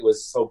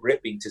was so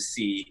gripping to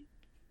see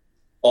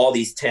all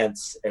these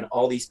tents and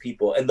all these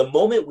people. And the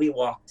moment we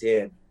walked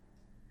in,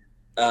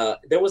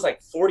 there was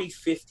like 40,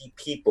 50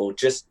 people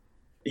just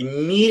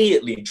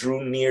immediately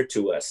drew near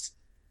to us,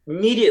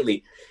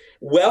 immediately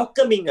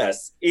welcoming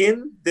us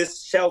in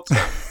this shelter.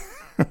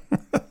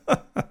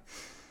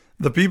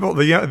 The people,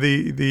 the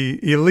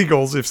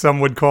illegals, if some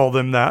would call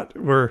them that,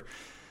 were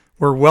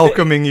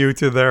welcoming you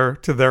to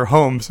their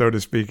home, so to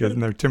speak,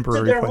 in their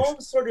temporary to their place.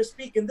 home, so to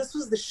speak. And this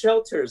was the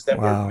shelters that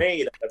Wow. were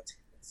made out of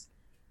tents.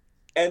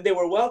 And they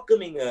were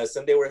welcoming us,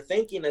 and they were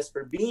thanking us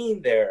for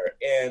being there.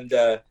 And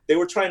they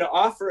were trying to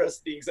offer us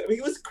things. I mean,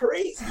 it was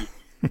crazy.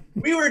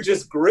 We were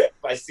just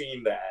gripped by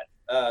seeing that.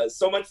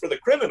 So much for the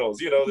criminals,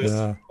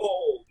 this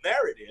whole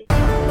narrative.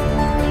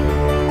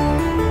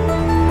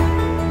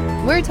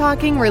 We're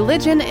talking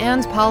religion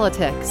and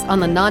politics on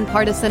the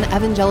Nonpartisan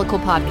Evangelical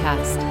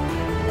Podcast.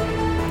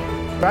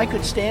 I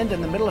could stand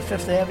in the middle of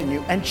Fifth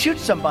Avenue and shoot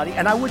somebody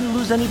and I wouldn't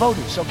lose any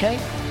voters, okay?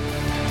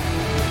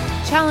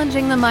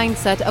 Challenging the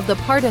mindset of the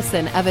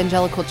partisan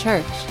evangelical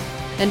church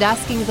and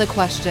asking the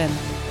question,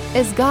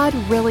 is God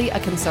really a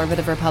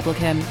conservative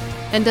Republican?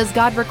 And does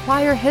God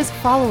require his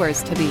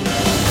followers to be?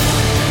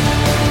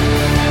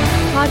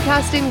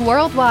 Podcasting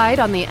worldwide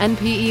on the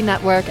NPE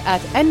network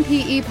at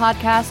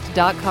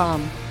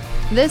npepodcast.com.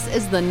 This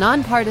is the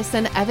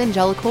Nonpartisan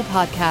Evangelical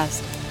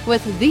Podcast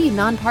with the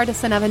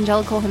nonpartisan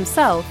evangelical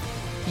himself,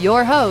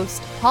 your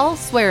host, Paul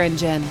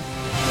Swearingen.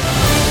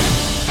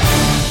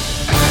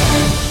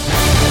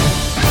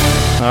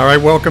 All right,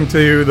 welcome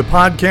to the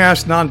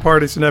podcast,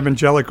 Nonpartisan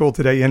Evangelical.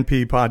 Today,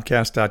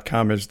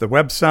 npepodcast.com is the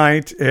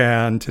website.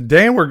 And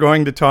today we're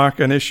going to talk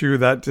an issue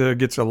that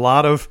gets a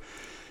lot of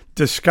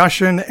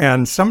discussion,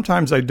 and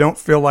sometimes I don't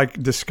feel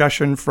like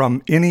discussion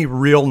from any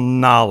real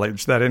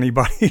knowledge that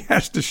anybody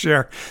has to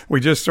share.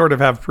 We just sort of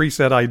have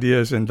preset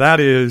ideas, and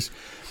that is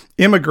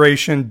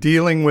immigration,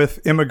 dealing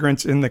with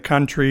immigrants in the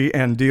country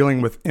and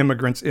dealing with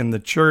immigrants in the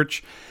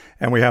church.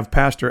 And we have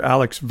Pastor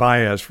Alex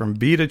Valles from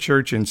Beta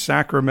Church in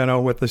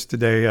Sacramento with us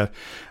today,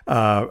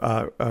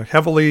 a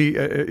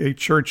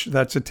church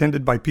that's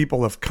attended by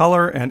people of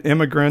color and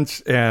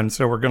immigrants. And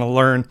so we're going to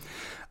learn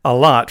a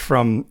lot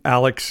from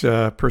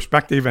Alex's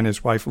perspective and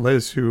his wife,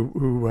 Liz,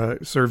 who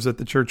serves at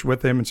the church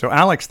with him. And so,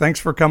 Alex, thanks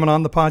for coming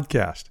on the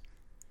podcast.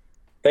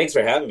 Thanks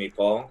for having me,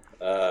 Paul.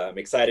 I'm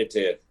excited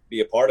to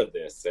be a part of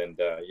this. And,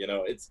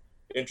 it's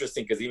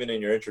interesting because even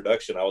in your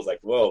introduction, I was like,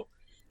 whoa,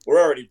 we're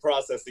already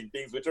processing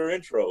things with our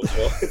intro,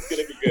 so it's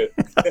going to be good.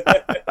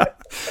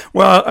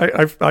 Well,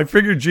 I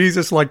figured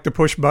Jesus liked to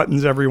push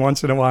buttons every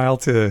once in a while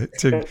to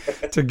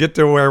get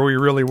to where we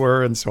really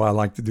were. And so I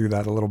like to do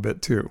that a little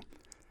bit, too.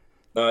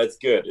 No, it's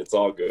good. It's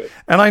all good.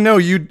 And I know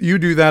you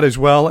do that as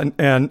well.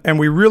 And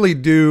we really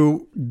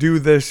do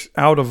this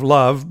out of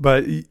love.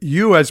 But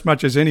you, as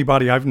much as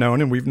anybody I've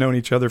known, and we've known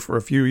each other for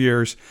a few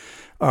years,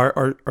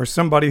 are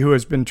somebody who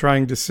has been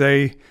trying to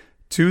say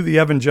to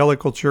the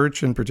evangelical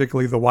church, and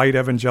particularly the white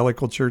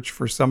evangelical church,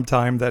 for some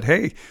time that,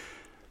 hey,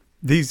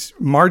 these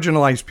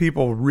marginalized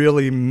people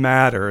really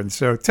matter. And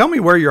so tell me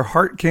where your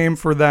heart came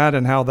for that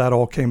and how that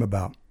all came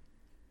about.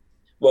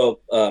 Well,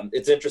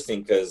 it's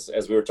interesting because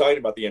as we were talking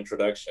about the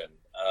introduction,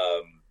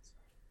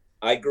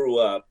 I grew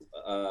up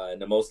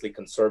in a mostly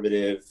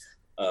conservative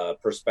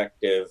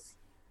perspective,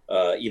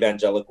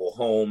 evangelical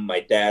home.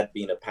 My dad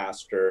being a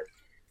pastor,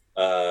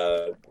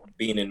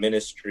 being in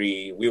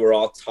ministry, we were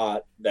all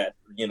taught that,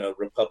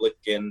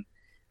 Republican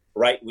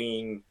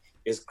right-wing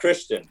is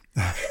Christian.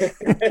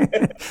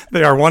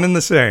 They are one and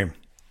the same.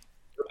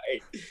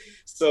 Right.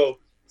 So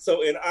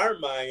in our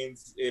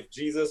minds, if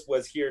Jesus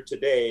was here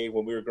today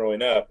when we were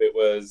growing up, it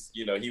was,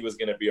 he was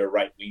going to be a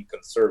right-wing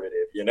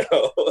conservative,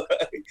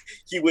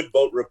 he would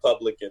vote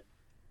Republican.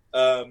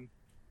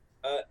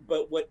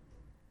 But what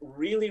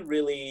really,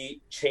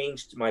 really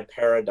changed my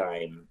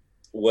paradigm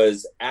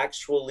was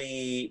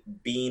actually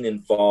being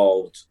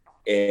involved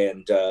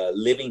and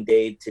living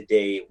day to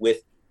day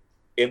with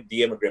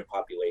the immigrant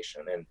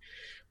population. And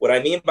what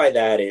I mean by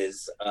that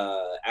is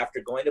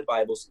after going to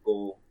Bible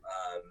school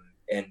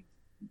and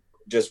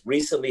just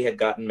recently had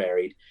gotten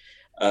married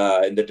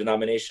in the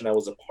denomination I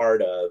was a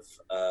part of,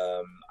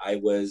 I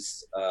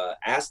was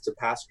asked to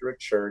pastor a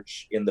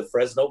church in the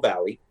Fresno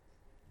Valley.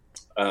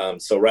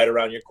 So right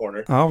around your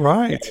corner. All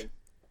right.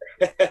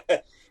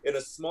 In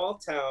a small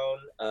town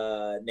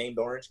named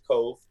Orange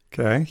Cove.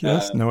 Okay.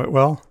 Yes. Know it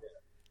well.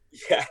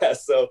 Yeah.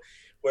 So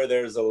where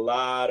there's a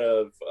lot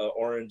of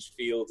orange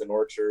fields and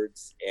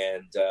orchards,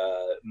 and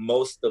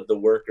most of the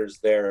workers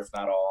there, if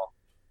not all,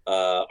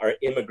 are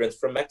immigrants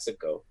from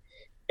Mexico.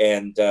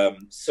 And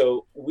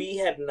so we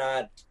had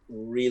not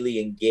really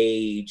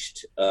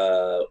engaged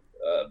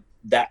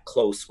that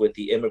close with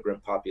the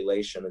immigrant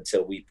population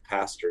until we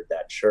pastored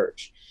that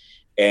church.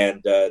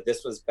 And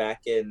this was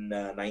back in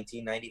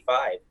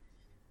 1995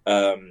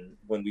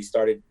 when we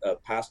started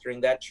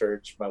pastoring that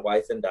church. My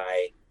wife and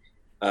I,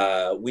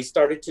 we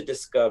started to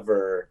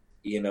discover,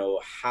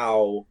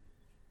 how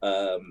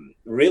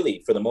really,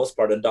 for the most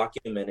part,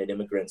 undocumented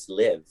immigrants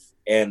live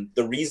and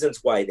the reasons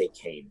why they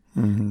came.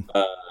 Mm-hmm.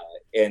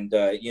 And,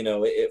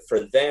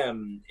 for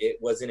them, it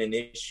wasn't an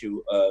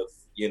issue of,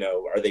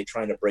 are they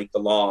trying to break the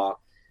law,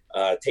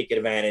 take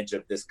advantage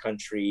of this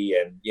country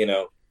and,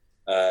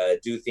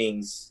 do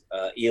things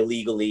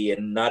illegally,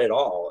 and not at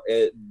all.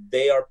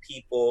 They are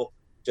people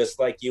just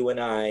like you and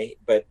I,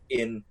 but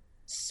in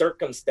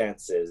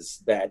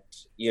circumstances that,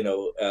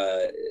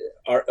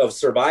 are of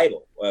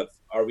survival.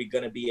 Are we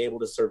going to be able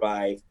to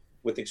survive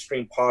with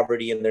extreme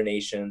poverty in their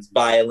nations,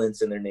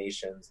 violence in their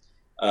nations,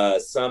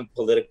 some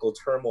political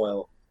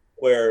turmoil,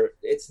 where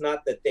it's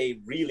not that they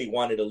really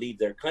wanted to leave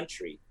their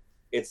country.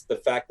 It's the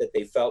fact that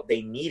they felt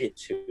they needed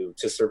to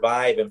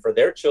survive and for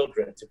their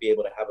children to be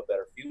able to have a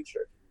better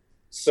future.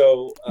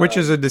 So, which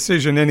is a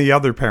decision any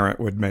other parent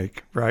would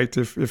make, right?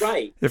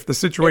 If the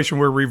situation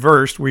were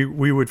reversed,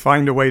 we would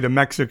find a way to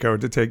Mexico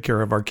to take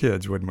care of our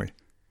kids, wouldn't we?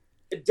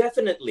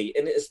 Definitely.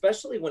 And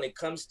especially when it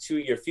comes to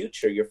your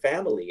future, your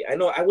family. I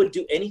know I would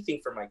do anything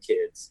for my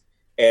kids.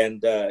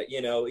 And,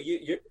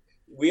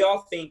 we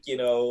all think,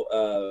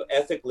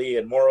 ethically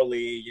and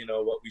morally,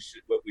 what we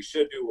should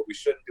do, what we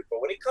shouldn't do.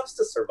 But when it comes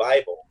to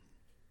survival,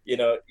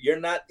 you're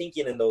not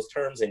thinking in those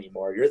terms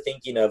anymore. You're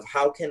thinking of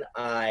how can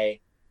I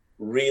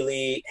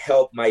really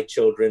help my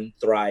children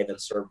thrive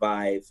and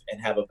survive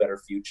and have a better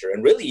future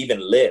and really even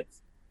live.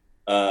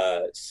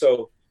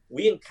 So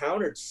we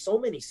encountered so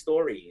many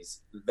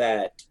stories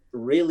that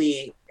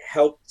really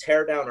helped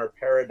tear down our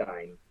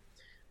paradigm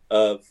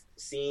of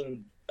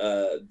seeing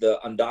the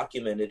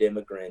undocumented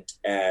immigrant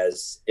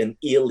as an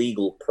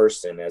illegal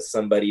person, as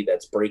somebody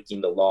that's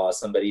breaking the law,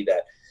 somebody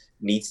that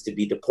needs to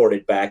be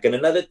deported back. And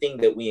another thing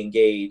that we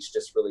engage,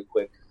 just really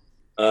quick,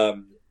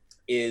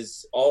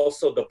 is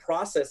also the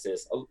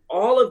processes.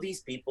 All of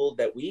these people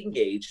that we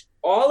engage,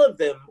 all of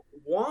them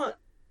want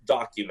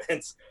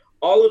documents.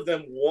 All of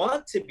them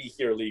want to be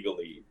here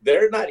legally.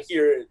 They're not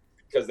here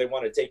because they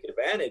want to take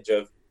advantage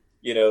of,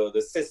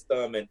 the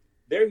system, and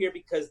they're here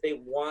because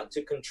they want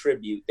to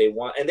contribute.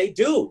 And they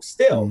do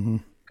still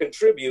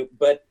contribute,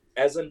 but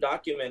as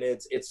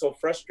undocumented, it's so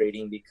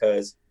frustrating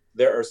because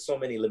there are so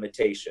many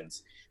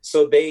limitations.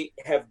 So they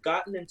have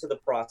gotten into the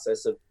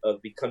process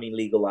of becoming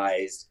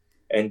legalized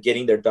and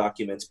getting their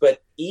documents,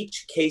 but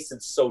each case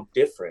is so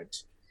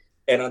different.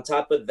 And on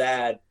top of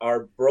that,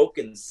 our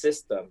broken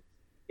system,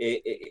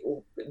 it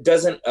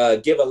doesn't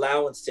give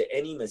allowance to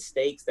any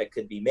mistakes that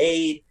could be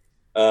made.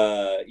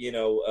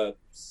 A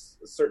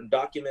certain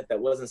document that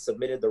wasn't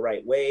submitted the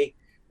right way,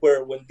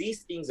 where when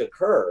these things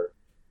occur,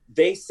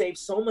 they save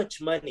so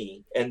much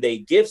money and they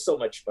give so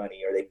much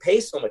money, or they pay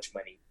so much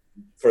money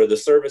for the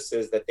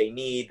services that they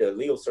need, the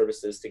legal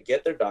services, to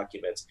get their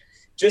documents.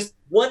 Just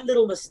one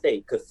little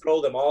mistake could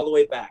throw them all the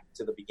way back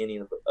to the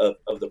beginning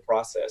of the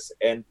process.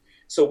 And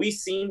so we've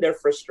seen their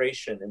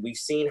frustration, and we've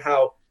seen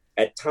how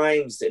at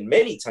times, and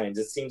many times,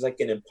 it seems like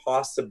an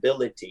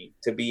impossibility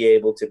to be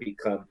able to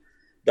become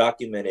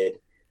documented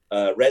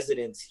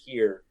residents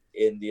here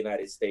in the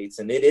United States.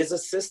 And it is a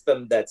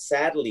system that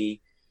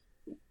sadly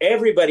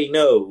everybody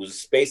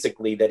knows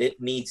basically that it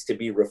needs to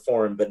be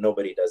reformed, but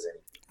nobody does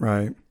anything.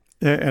 Right.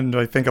 And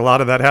I think a lot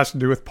of that has to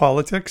do with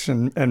politics,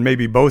 and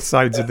maybe both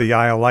sides of the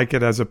aisle like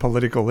it as a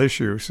political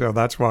issue. So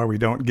that's why we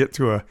don't get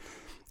to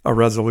a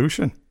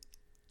resolution.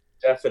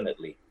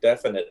 Definitely.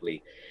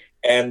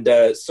 And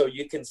so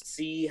you can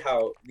see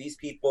how these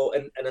people,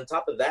 and on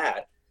top of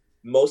that,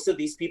 most of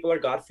these people are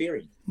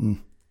God-fearing.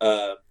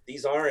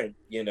 These aren't,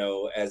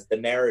 as the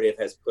narrative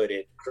has put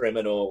it,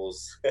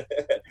 criminals,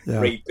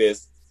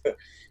 rapists,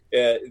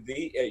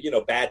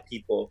 bad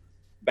people,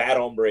 bad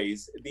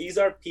hombres. These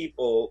are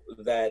people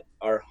that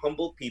are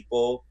humble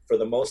people. For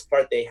the most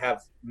part, they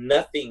have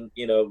nothing,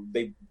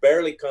 they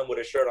barely come with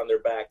a shirt on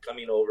their back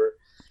coming over,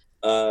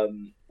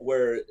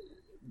 where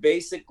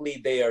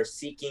basically they are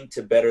seeking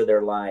to better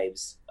their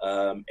lives.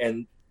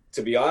 And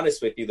to be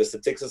honest with you, the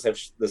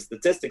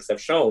statistics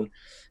have shown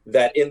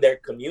that in their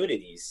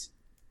communities,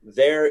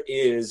 there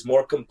is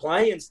more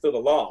compliance to the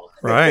law,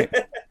 right,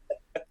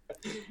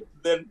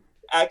 than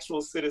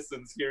actual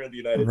citizens here in the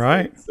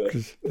United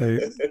States.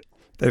 Right,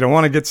 they don't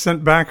want to get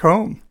sent back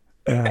home.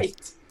 Yeah.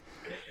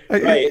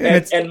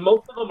 Right. And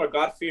most of them are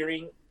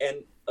God-fearing,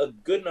 and a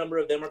good number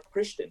of them are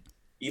Christian.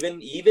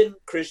 Even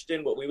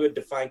Christian, what we would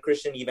define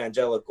Christian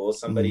evangelical,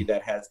 somebody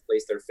that has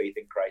placed their faith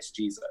in Christ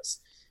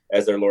Jesus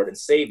as their Lord and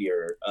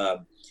Savior.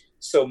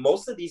 So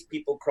most of these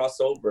people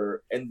cross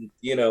over, and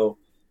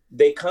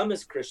they come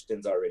as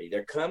Christians already.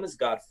 They come as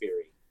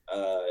God-fearing.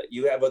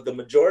 You have the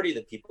majority of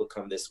the people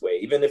come this way.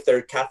 Even if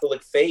they're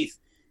Catholic faith,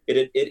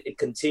 it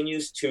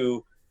continues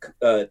to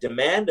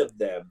demand of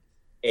them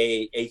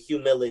a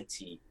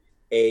humility,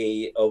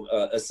 a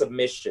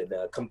submission,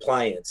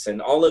 compliance,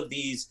 and all of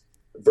these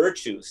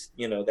virtues,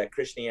 that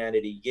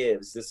Christianity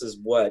gives. This is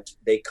what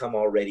they come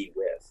already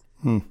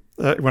with.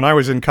 When I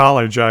was in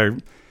college, I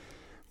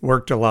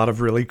worked a lot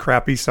of really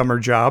crappy summer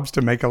jobs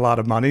to make a lot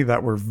of money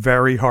that were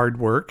very hard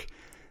work.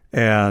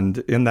 And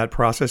in that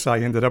process, I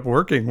ended up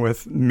working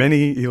with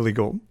many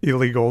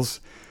illegals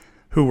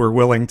who were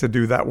willing to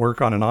do that work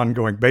on an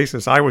ongoing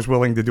basis. I was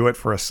willing to do it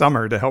for a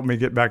summer to help me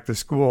get back to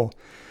school.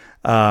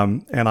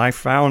 And I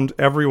found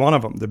every one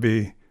of them to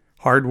be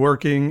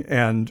hardworking,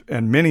 and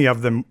many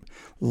of them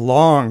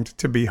longed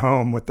to be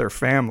home with their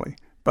family,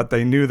 but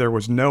they knew there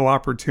was no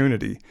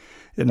opportunity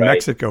in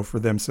Mexico for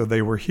them. So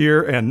they were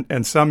here,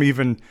 and some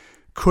even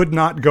could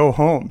not go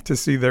home to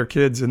see their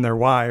kids and their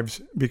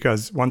wives,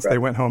 because once they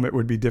went home, it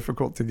would be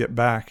difficult to get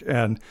back.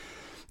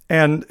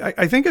 And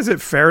I think, is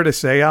it fair to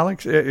say,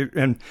 Alex,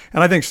 and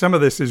I think some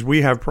of this is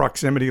we have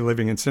proximity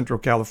living in Central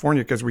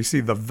California because we see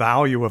the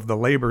value of the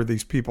labor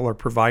these people are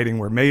providing,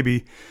 where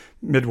maybe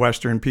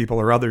Midwestern people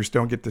or others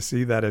don't get to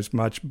see that as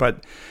much.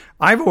 But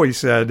I've always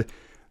said,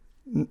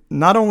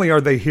 not only are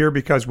they here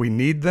because we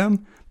need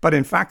them, but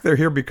in fact, they're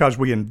here because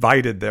we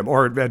invited them,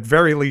 or at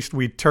very least,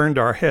 we turned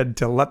our head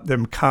to let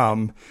them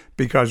come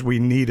because we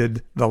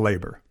needed the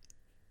labor.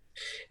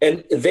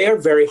 And they are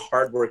very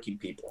hardworking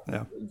people.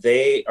 Yeah.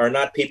 They are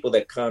not people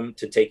that come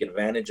to take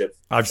advantage of.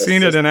 I've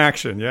seen it in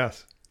action.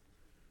 Yes.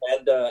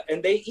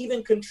 And they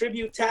even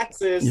contribute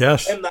taxes.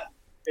 Yes. And not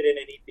getting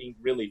anything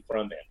really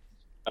from it.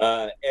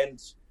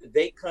 And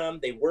they come,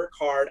 they work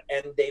hard,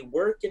 and they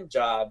work in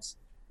jobs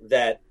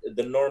that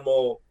the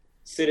normal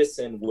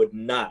citizen would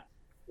not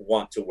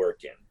want to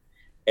work in.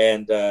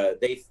 And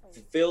they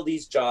fill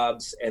these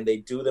jobs, and they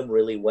do them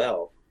really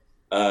well.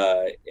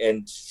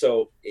 And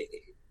so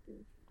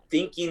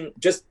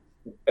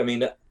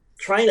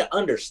trying to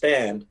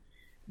understand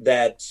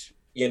that,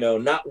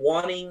 not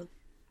wanting,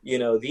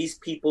 these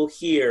people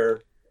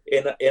here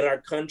in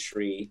our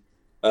country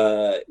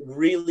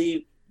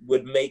really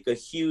would make a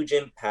huge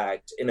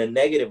impact in a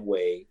negative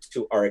way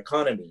to our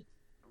economy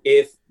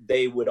if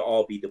they would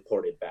all be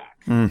deported back.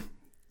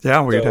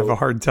 Yeah, we'd have a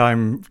hard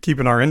time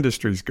keeping our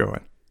industries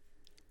going.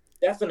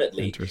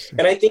 Definitely. Interesting.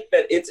 And I think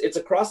that it's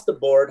across the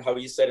board. How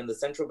you said, in the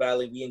Central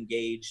Valley, we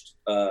engaged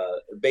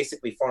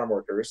basically farm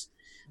workers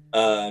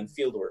and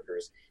field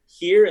workers.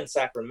 Here in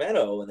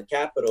Sacramento, in the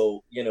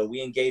capital,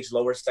 we engage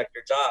lower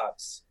sector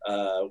jobs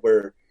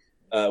where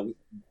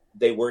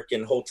they work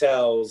in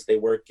hotels, they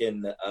work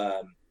in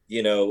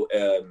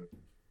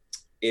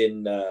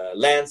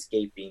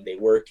landscaping, they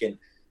work in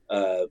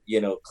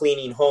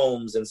cleaning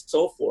homes and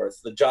so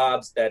forth. The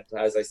jobs that,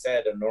 as I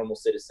said, a normal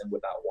citizen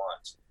would not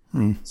want.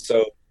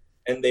 So.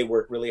 And they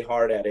work really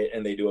hard at it,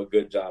 and they do a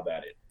good job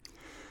at it.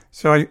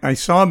 So I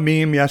saw a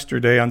meme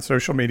yesterday on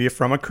social media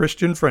from a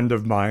Christian friend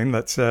of mine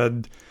that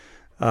said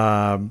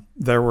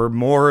there were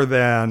more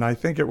than, I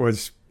think it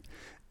was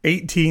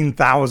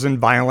 18,000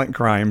 violent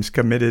crimes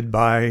committed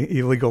by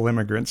illegal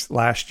immigrants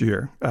last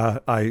year.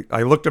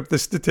 I looked up the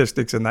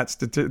statistics, and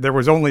there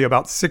was only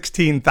about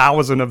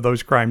 16,000 of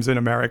those crimes in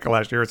America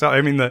last year. So,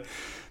 I mean,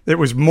 it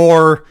was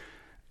more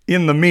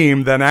in the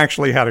meme than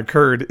actually had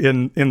occurred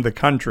in the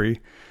country.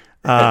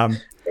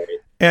 And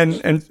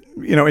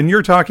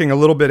you're talking a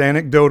little bit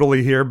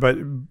anecdotally here, but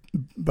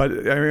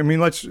I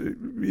mean,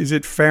 is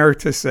it fair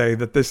to say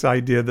that this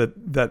idea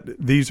that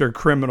these are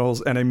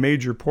criminals and a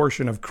major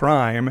portion of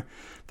crime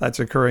that's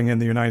occurring in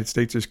the United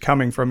States is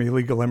coming from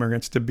illegal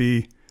immigrants to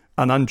be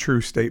an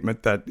untrue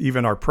statement that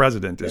even our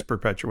president is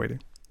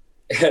perpetuating?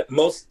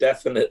 Most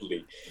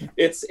definitely.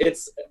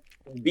 It's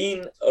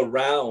being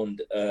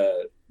around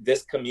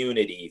this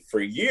community for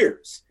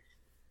years,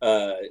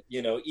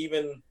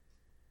 even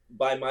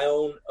by my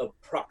own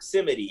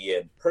proximity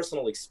and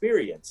personal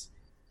experience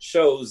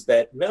shows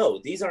that,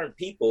 no, these aren't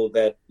people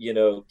that,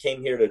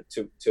 came here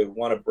to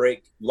want to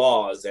break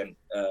laws and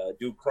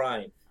do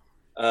crime.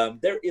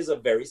 There is a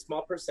very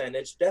small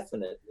percentage,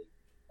 definitely.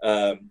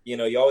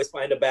 You always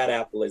find a bad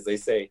apple, as they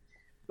say,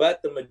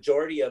 but the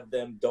majority of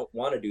them don't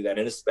want to do that.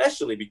 And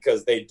especially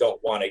because they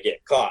don't want to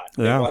get caught.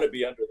 Yeah. They want to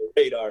be under the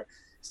radar.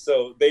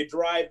 So they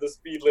drive the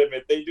speed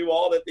limit. They do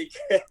all that they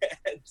can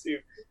to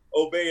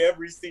obey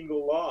every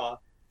single law.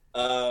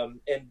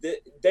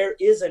 There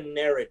is a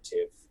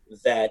narrative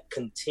that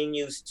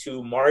continues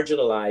to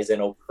marginalize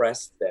and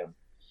oppress them.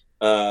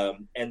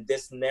 And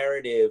this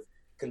narrative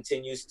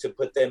continues to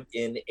put them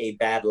in a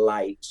bad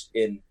light,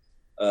 in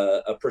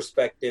a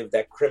perspective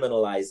that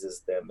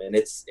criminalizes them. And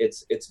it's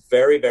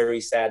very,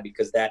 very sad,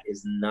 because that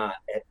is not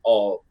at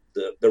all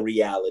the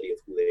reality of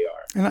who they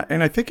are.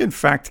 And I think, in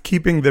fact,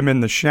 keeping them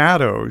in the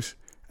shadows,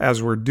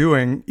 as we're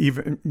doing,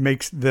 even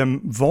makes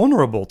them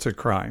vulnerable to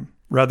crime,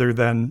 rather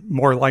than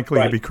more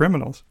likely to be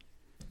criminals.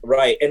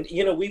 Right. And,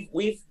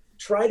 we've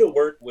tried to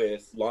work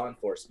with law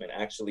enforcement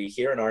actually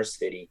here in our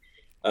city.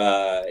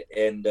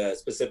 And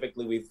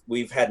specifically,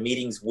 we've had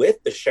meetings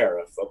with the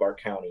sheriff of our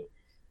county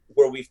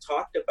where we've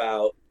talked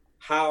about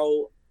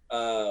how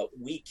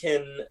we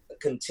can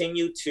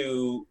continue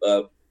to,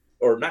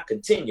 or not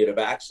continue to,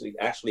 but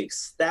actually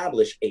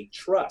establish a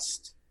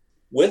trust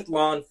with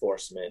law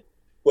enforcement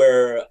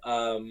where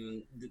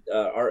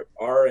our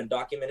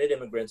undocumented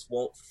immigrants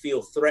won't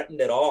feel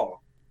threatened at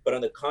all, but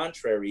on the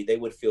contrary, they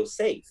would feel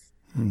safe,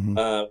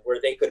 where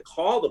they could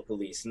call the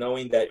police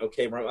knowing that,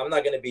 okay, I'm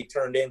not going to be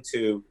turned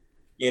into,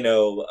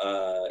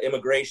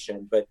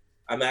 immigration, but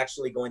I'm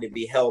actually going to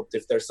be helped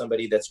if there's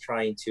somebody that's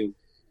trying to,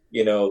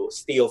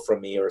 steal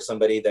from me, or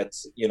somebody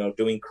that's,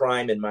 doing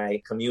crime in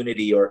my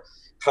community, or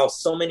how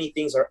so many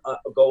things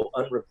go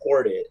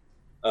unreported.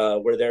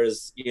 where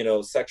there's,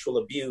 sexual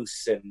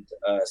abuse and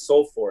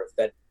so forth,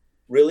 that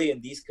really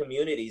in these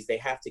communities, they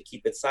have to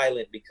keep it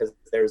silent because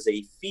there's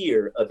a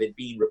fear of it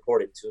being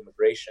reported to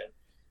immigration.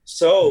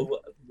 So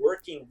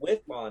working with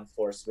law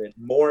enforcement,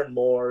 more and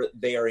more,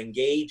 they are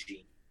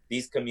engaging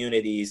these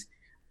communities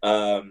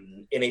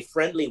in a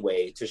friendly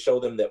way to show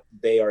them that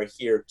they are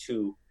here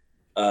to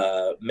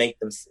make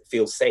them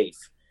feel safe.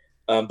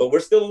 But we're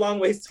still a long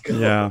ways to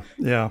go.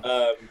 Yeah.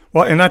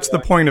 Well, and that's the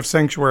point of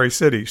sanctuary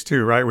cities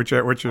too, right? Which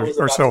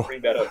are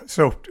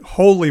so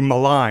wholly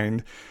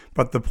maligned.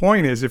 But the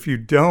point is, if you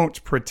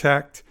don't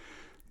protect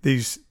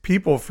these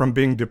people from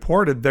being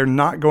deported, they're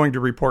not going to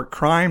report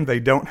crime. They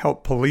don't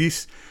help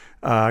police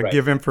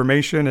give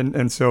information.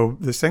 And so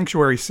the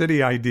sanctuary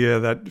city idea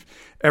that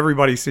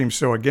everybody seems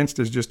so against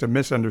is just a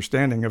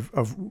misunderstanding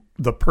of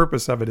the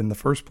purpose of it in the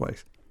first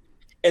place.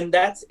 And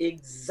that's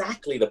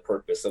exactly the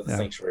purpose of the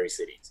sanctuary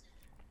cities,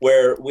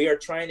 where we are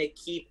trying to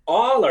keep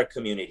all our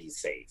communities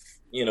safe,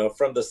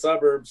 from the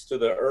suburbs to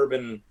the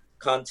urban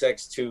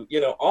context to,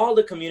 all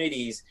the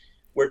communities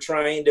we're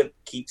trying to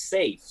keep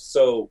safe.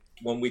 So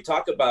when we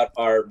talk about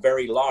our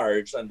very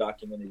large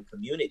undocumented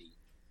community,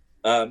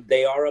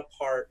 they are a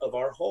part of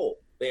our whole.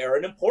 They are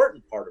an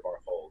important part of our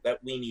whole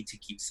that we need to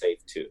keep safe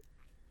too.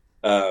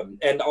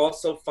 And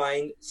also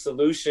find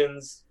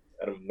solutions.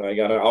 I'm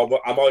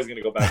always going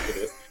to go back to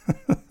this.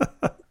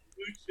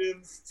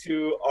 Solutions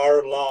to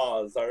our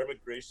laws, our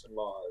immigration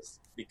laws,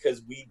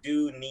 because we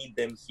do need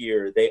them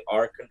here. They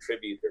are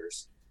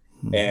contributors.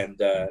 And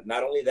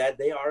not only that,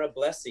 they are a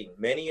blessing.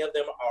 Many of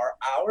them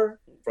are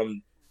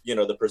from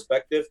the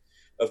perspective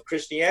of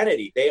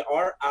Christianity, they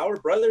are our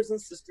brothers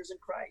and sisters in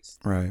Christ.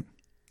 Right.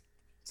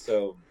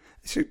 So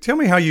tell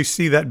me how you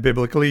see that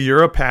biblically.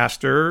 You're a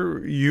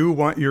pastor. You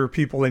want your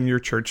people in your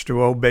church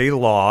to obey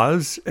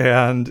laws.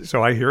 And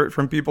so I hear it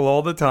from people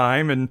all the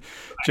time. And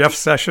Jeff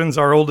Sessions,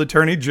 our old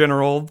attorney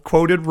general,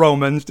 quoted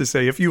Romans to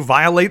say, if you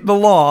violate the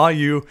law,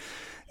 you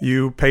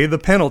pay the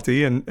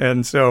penalty.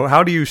 And so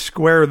how do you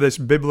square this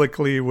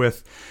biblically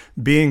with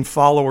being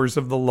followers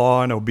of the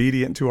law and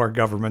obedient to our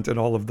government and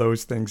all of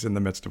those things in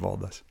the midst of all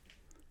this?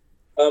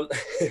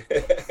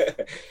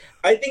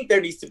 I think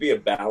there needs to be a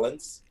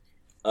balance.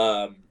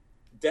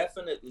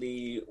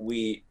 Definitely,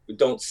 we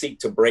don't seek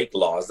to break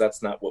laws.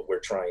 That's not what we're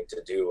trying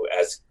to do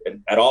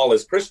at all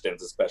as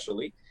Christians,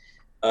 especially.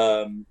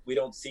 We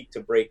don't seek to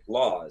break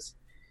laws.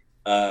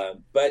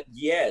 But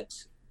yet,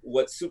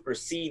 what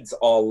supersedes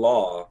all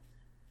law,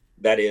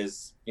 that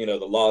is, the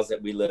laws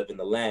that we live in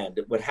the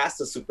land, what has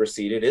to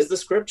supersede it is the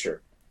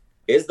scripture,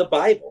 is the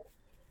Bible.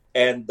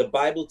 And the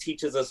Bible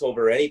teaches us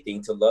over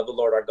anything to love the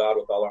Lord our God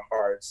with all our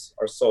hearts,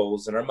 our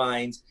souls, and our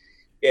minds,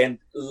 and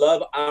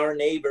love our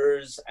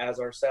neighbors as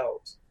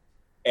ourselves.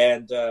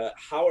 And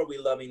how are we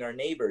loving our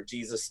neighbor?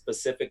 Jesus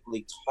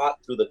specifically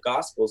taught through the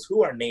Gospels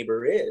who our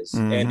neighbor is.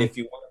 Mm-hmm. And if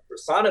you want to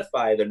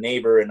personify the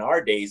neighbor in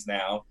our days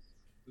now,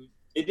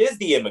 it is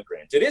the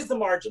immigrant, it is the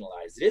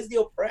marginalized, it is the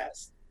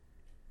oppressed.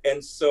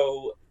 And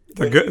so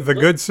the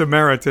Good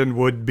Samaritan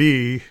would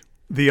be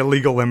the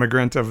illegal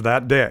immigrant of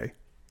that day.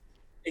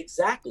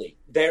 Exactly.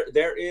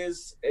 There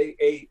is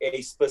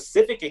a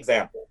specific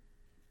example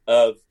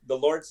of the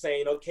Lord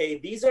saying, okay,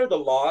 these are the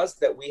laws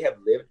that we have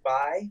lived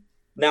by.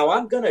 Now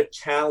I'm going to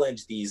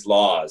challenge these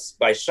laws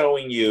by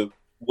showing you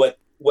what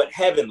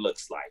heaven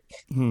looks like.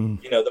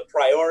 The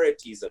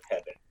priorities of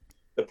heaven,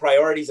 the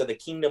priorities of the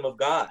kingdom of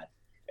God.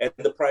 And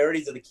the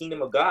priorities of the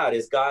kingdom of God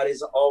is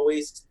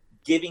always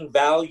giving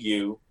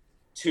value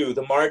to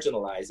the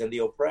marginalized and the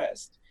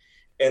oppressed.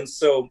 And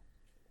so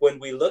when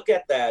we look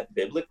at that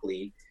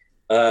biblically,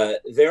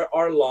 there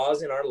are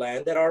laws in our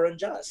land that are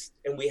unjust,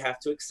 and we have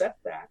to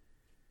accept that.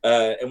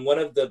 And one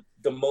of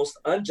the most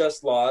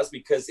unjust laws,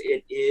 because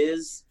it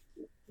is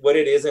what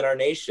it is in our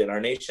nation. Our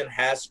nation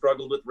has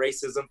struggled with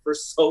racism for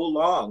so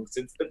long,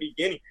 since the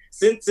beginning,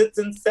 since its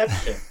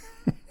inception.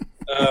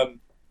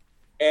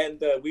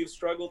 And we've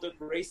struggled with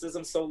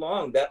racism so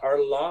long that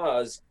our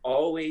laws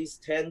always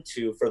tend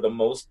to, for the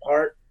most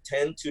part,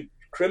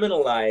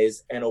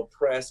 criminalize and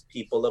oppress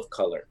people of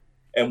color.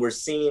 And we're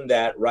seeing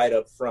that right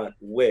up front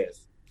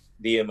with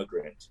the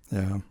immigrant.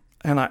 Yeah.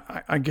 And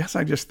I guess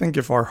I just think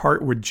if our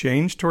heart would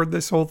change toward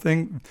this whole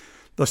thing,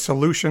 the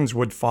solutions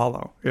would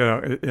follow.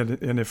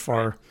 And if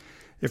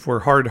we're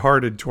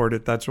hard-hearted toward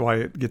it, that's why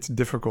it gets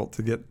difficult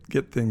to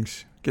get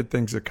things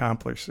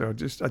accomplished. So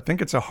I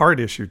think it's a hard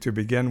issue to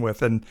begin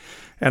with. And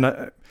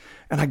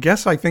I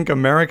guess I think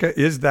America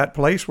is that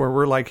place where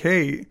we're like,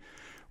 hey,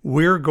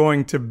 we're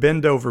going to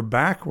bend over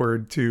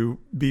backward to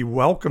be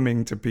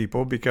welcoming to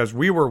people because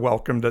we were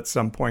welcomed at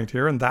some point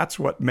here. And that's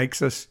what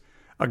makes us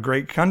a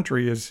great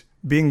country, is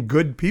being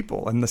good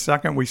people. And the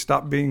second we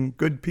stop being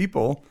good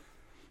people,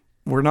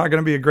 we're not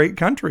going to be a great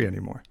country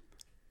anymore.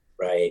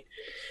 Right.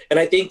 And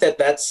I think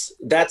that's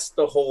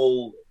the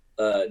whole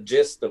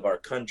gist of our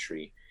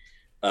country.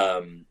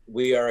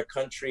 We are a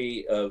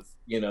country of,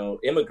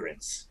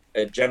 immigrants.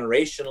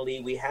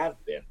 Generationally, we have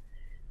been.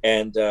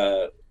 And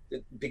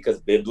because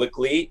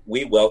biblically,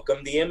 we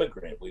welcome the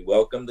immigrant. We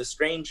welcome the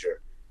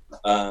stranger.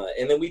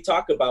 And then we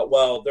talk about,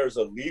 well, there's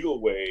a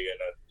legal way,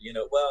 and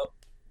well,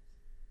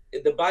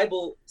 the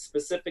Bible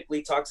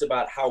specifically talks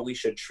about how we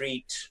should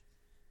treat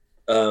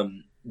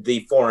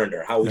the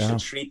foreigner, how we should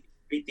treat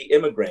the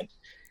immigrant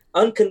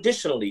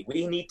unconditionally.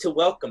 We need to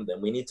welcome them.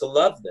 We need to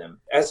love them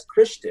as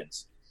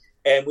Christians,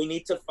 and we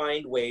need to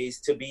find ways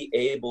to be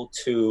able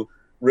to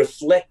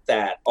reflect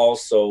that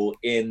also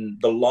in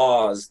the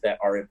laws that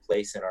are in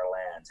place in our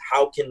lands.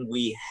 How can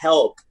we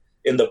help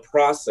in the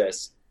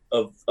process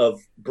of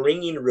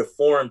bringing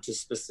reform to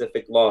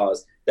specific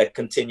laws that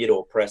continue to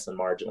oppress and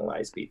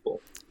marginalize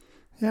people?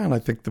 Yeah, and I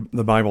think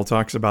the Bible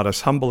talks about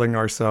us humbling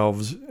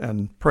ourselves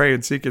and pray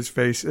and seek his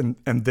face, and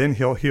then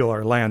he'll heal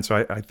our land.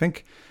 So I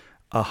think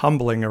a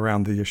humbling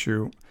around the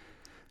issue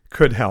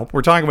could help.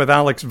 We're talking with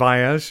Alex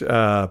Valles,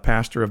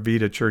 pastor of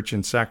Vida Church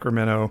in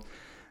Sacramento.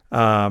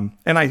 And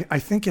I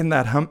think in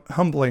that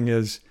humbling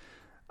is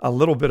a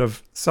little bit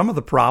of some of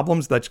the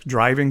problems that's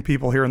driving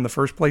people here in the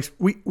first place.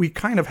 We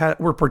kind of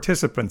we're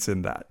participants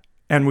in that.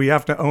 And we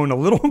have to own a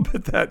little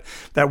bit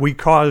that we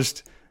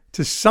caused,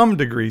 to some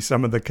degree,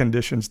 some of the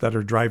conditions that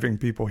are driving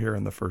people here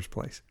in the first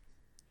place.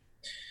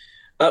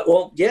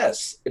 Well,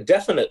 yes,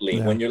 definitely.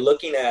 Yeah. When you're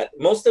looking at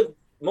most of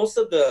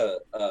the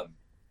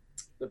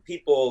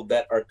people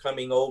that are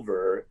coming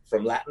over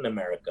from Latin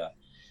America,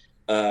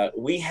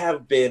 we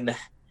have been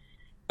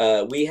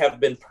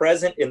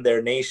present in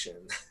their nation,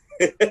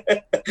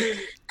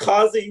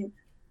 causing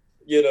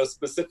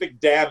specific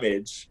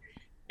damage,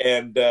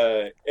 and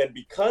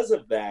because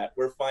of that,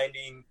 we're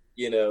finding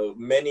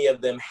many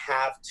of them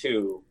have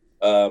to,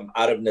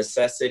 out of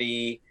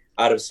necessity,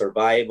 out of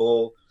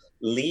survival,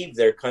 leave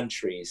their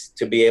countries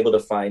to be able to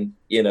find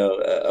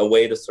a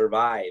way to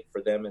survive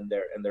for them and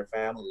their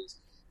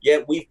families.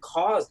 Yet we've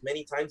caused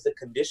many times the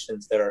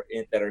conditions that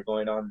are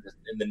going on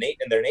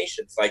in their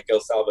nations, like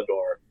El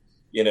Salvador.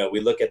 We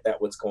look at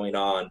that, what's going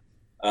on,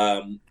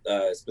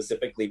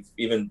 specifically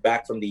even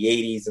back from the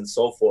 80s and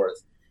so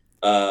forth,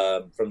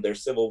 from their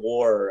civil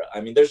war. I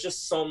mean, there's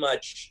just so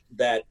much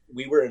that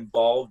we were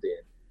involved in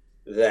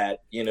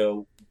that,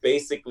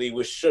 basically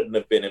we shouldn't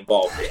have been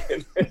involved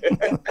in.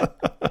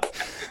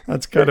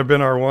 That's kind of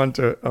been our one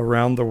to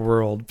around the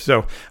world.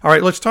 So, all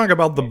right, let's talk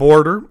about the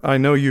border. I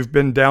know you've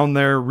been down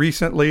there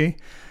recently.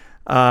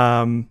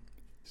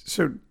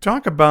 So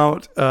talk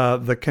about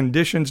the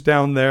conditions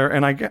down there.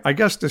 And I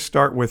guess to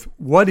start with,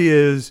 what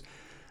is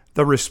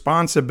the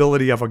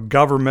responsibility of a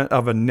government,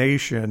 of a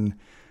nation,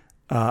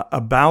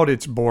 about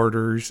its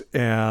borders?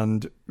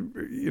 And,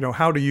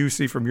 how do you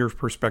see from your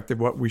perspective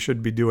what we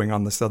should be doing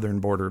on the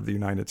southern border of the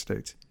United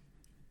States?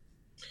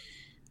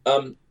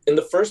 In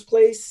the first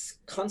place,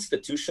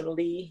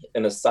 constitutionally,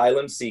 an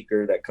asylum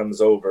seeker that comes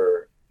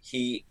over,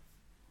 he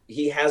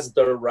has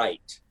the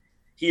right,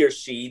 he or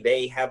she,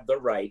 they have the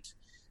right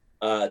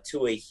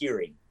to a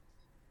hearing,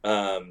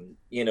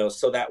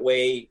 so that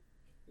way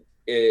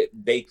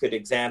they could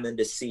examine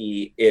to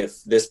see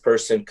if this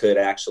person could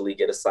actually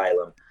get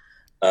asylum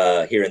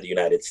here in the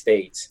United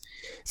States.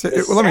 So,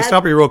 let me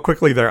stop you real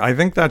quickly there. I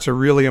think that's a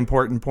really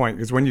important point,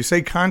 because when you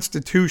say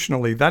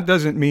constitutionally, that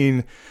doesn't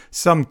mean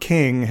some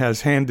king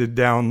has handed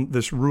down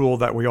this rule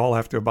that we all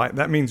have to abide.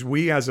 That means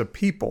we as a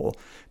people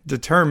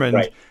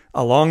determined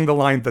along the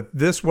line that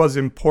this was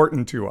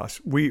important to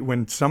us.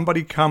 When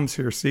somebody comes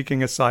here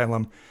seeking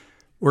asylum,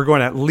 we're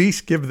going to at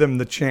least give them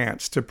the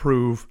chance to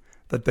prove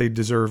that they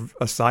deserve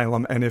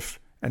asylum. And if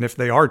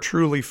they are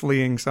truly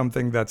fleeing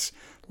something that's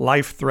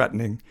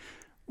life-threatening,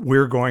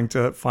 we're going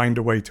to find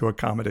a way to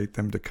accommodate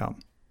them to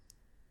come.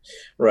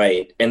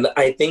 Right. And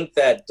I think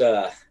that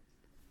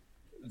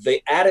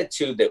the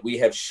attitude that we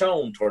have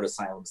shown toward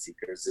asylum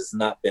seekers has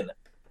not been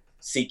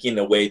seeking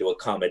a way to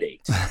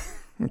accommodate.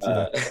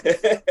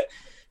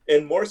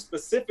 And more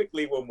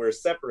specifically, when we're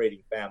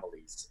separating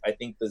families, I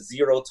think the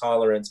zero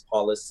tolerance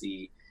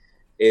policy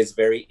is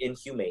very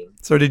inhumane.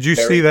 So did you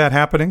see that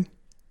happening?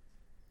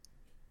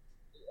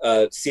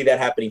 See that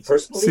happening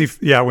personally?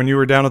 When you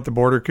were down at the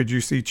border, could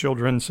you see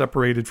children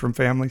separated from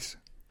families?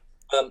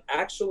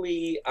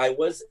 Actually, I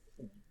was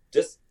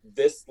just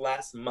this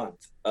last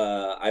month.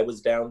 I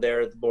was down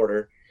there at the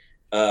border,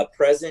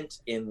 present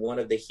in one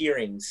of the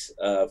hearings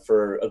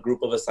for a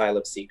group of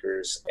asylum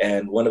seekers,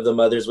 and one of the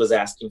mothers was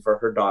asking for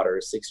her daughter,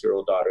 a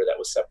 6-year-old daughter that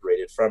was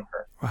separated from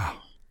her.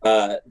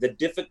 Wow. The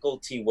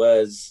difficulty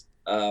was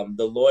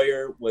the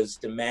lawyer was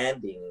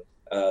demanding,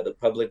 the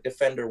public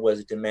defender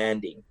was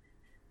demanding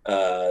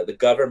the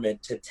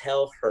government to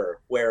tell her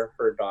where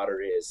her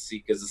daughter is,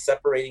 because the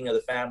separating of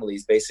the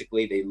families,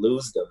 basically they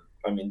lose them.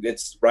 I mean,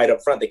 it's right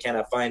up front. They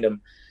cannot find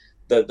them.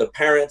 The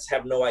parents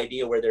have no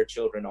idea where their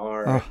children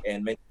are,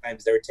 and many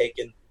times they're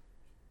taken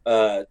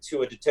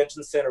to a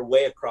detention center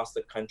way across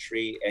the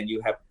country, and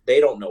they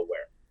don't know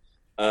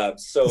where.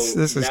 So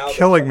this is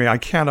killing me. I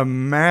can't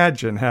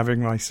imagine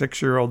having my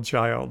 6-year-old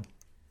child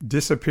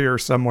disappear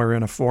somewhere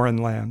in a foreign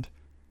land,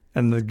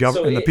 and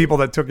the people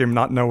that took him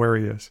not know where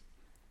he is.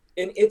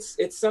 And it's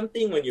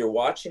something, when you're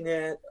watching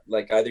it,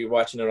 like either you're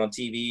watching it on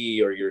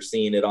TV or you're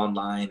seeing it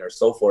online or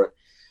so forth,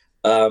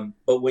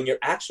 But when you're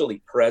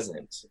actually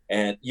present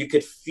and you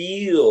could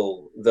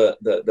feel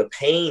the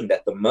pain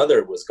that the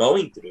mother was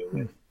going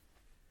through,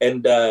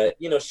 and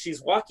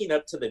she's walking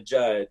up to the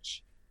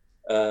judge,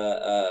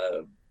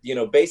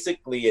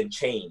 basically in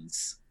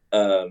chains,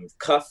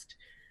 cuffed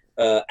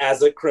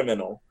as a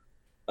criminal.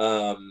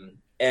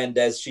 And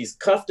as she's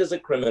cuffed as a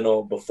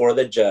criminal before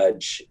the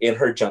judge in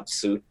her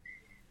jumpsuit,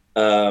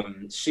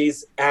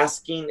 she's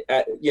asking,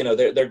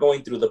 they're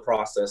going through the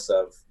process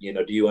of,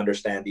 do you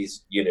understand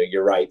these,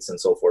 your rights and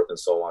so forth and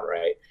so on,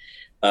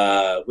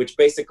 right? Which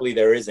basically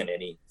there isn't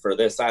any for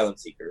the asylum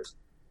seekers.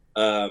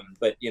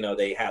 But,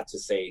 they had to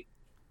say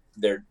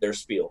their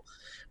spiel.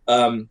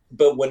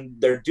 But when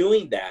they're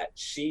doing that,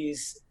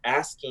 she's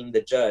asking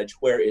the judge,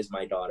 where is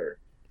my daughter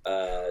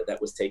that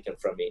was taken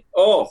from me?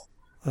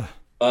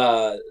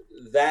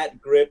 That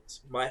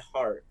gripped my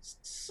heart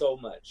so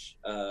much.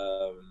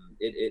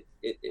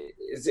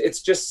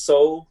 It's just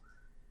so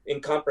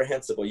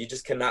incomprehensible. You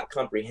just cannot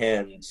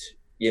comprehend.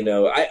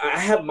 I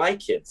have my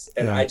kids,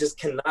 and I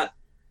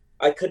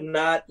could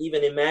not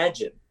even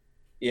imagine,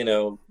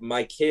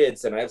 my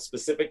kids. And I have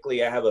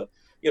a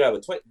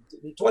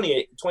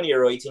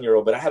 20-year-old,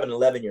 18-year-old, but I have an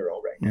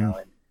 11-year-old right now,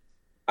 and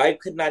I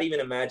could not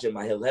even imagine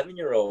my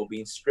 11-year-old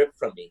being stripped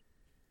from me,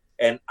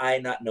 and I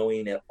not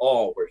knowing at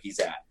all where he's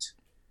at.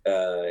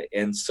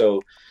 And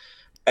so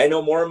I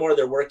know more and more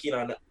they're working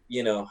on,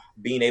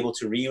 being able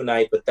to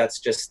reunite, but that's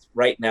just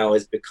right now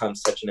has become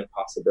such an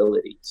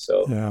impossibility.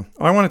 So yeah,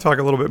 I want to talk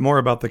a little bit more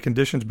about the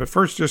conditions, but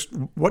first, just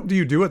what do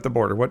you do at the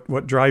border?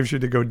 What drives you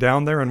to go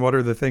down there, and what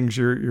are the things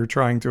you're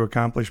trying to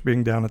accomplish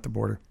being down at the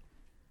border?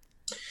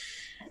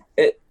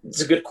 It's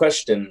a good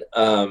question.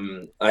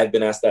 I've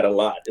been asked that a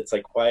lot. It's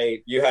like,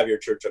 why you have your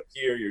church up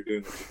here? You're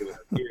doing what you're doing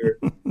up here.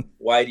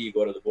 Why do you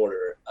go to the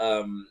border?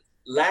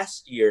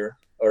 Last year,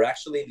 or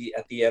actually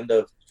at the end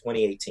of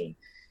 2018,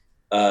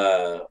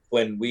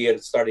 when we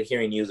had started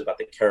hearing news about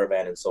the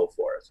caravan and so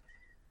forth,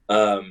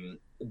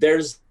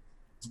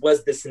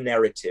 was this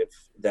narrative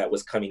that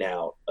was coming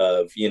out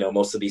of,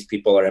 most of these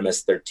people are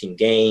MS-13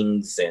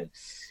 gangs, and,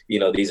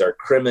 these are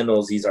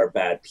criminals, these are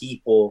bad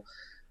people.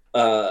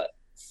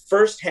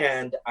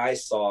 Firsthand, I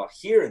saw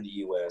here in the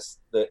U.S.,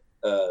 the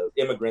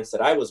immigrants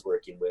that I was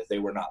working with, they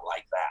were not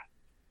like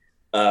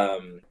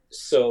that.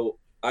 So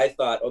I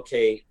thought,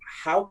 okay,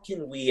 how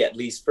can we at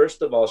least,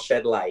 first of all,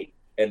 shed light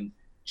and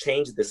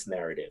change this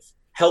narrative,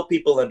 help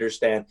people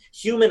understand,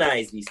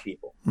 humanize these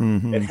people,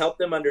 and help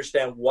them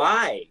understand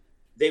why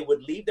they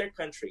would leave their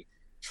country,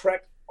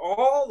 trek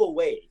all the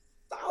way,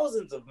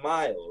 thousands of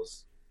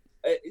miles,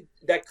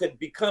 that could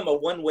become a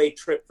one-way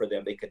trip for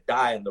them. They could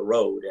die on the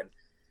road.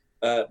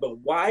 But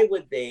why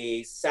would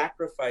they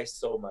sacrifice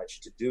so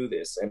much to do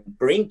this and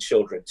bring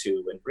children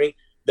to and bring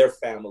their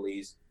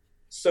families?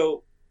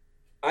 So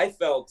I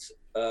felt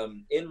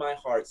in my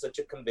heart such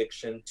a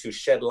conviction to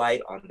shed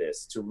light on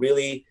this, to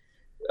really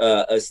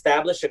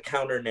establish a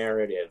counter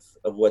narrative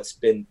of what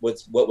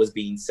was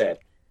being said.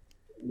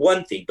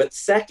 One thing, but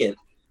second,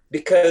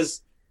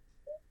 because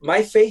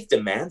my faith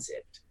demands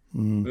it.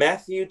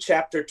 Matthew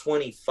chapter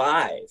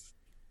 25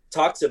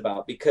 talks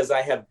about, because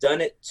I have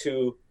done it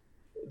to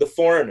the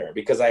foreigner,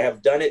 because I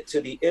have done it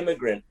to the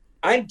immigrant,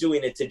 I'm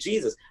doing it to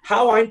Jesus.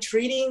 How I'm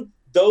treating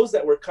those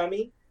that were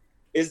coming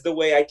is the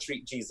way I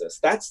treat Jesus.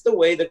 That's the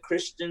way the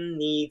Christian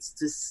needs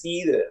to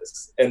see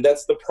this. And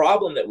that's the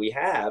problem that we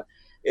have,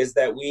 is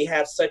that we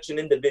have such an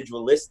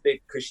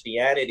individualistic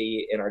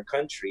Christianity in our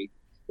country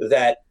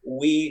that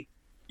we,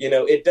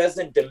 it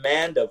doesn't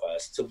demand of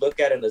us to look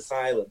at an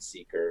asylum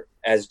seeker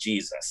as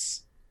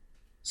Jesus.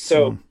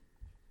 So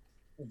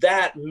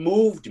that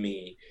moved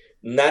me,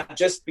 not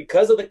just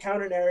because of the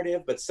counter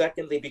narrative, but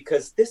secondly,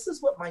 because this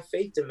is what my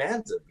faith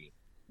demands of me.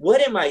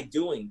 What am I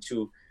doing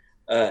to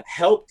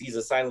help these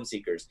asylum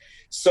seekers?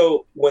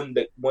 So when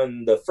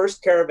the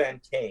first caravan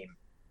came,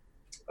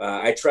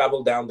 I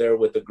traveled down there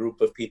with a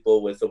group of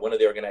people with one of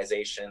the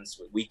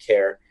organizations, We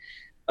Care.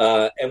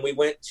 And we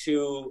went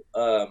to,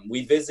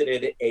 we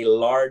visited a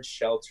large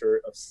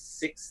shelter of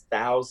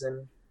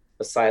 6,000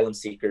 asylum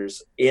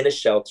seekers in a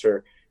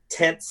shelter,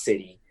 tent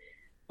city.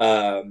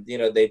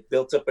 They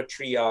built up a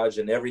triage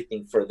and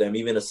everything for them,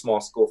 even a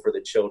small school for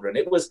the children.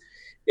 It was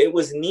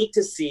neat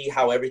to see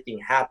how everything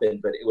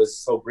happened, but it was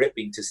so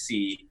gripping to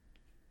see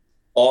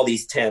all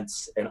these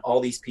tents and all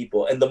these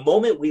people. And the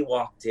moment we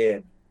walked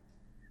in,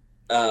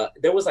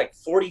 there was like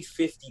 40,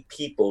 50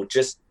 people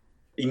just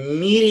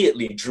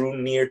immediately drew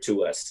near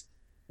to us,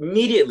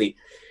 immediately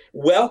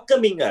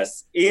welcoming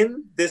us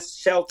in this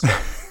shelter.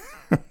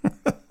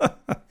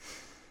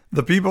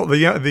 The people,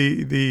 the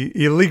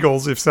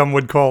illegals, if some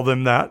would call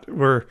them that,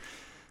 were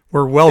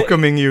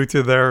welcoming you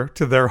to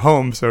their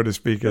home, so to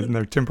speak, in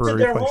their temporary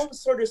place. To their home,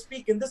 so to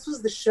speak. And this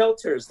was the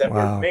shelters that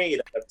were made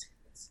out of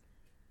tents.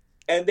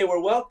 And they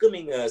were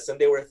welcoming us, and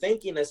they were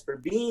thanking us for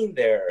being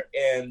there.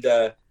 And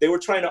they were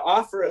trying to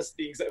offer us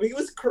things. I mean, it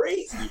was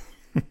crazy.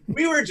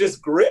 We were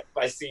just gripped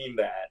by seeing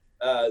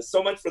that.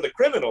 So much for the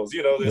criminals,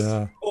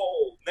 this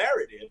whole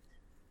narrative.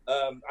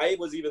 I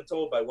was even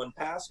told by one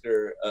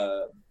pastor,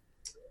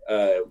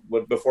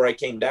 before I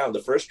came down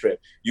the first trip,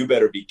 you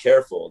better be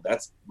careful.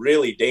 That's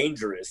really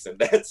dangerous. And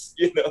that's,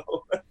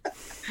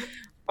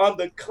 on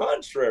the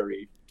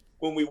contrary,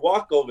 when we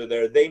walk over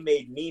there, they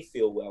made me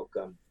feel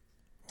welcome.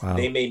 Wow.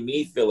 They made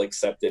me feel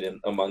accepted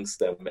amongst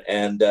them.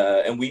 And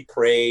we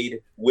prayed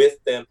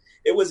with them.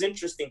 It was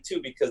interesting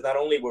too, because not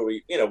only were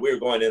we were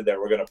going in there,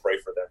 we're going to pray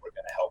for them, we're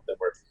going to help them.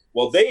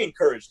 They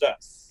encouraged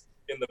us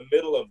in the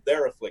middle of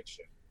their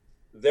affliction.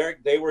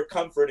 They were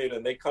comforted,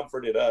 and they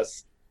comforted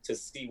us to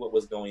see what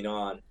was going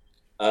on.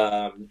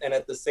 And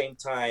at the same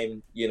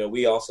time,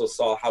 we also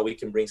saw how we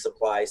can bring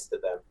supplies to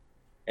them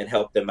and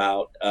help them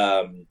out.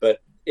 But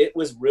it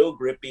was real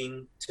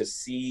gripping to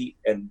see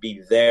and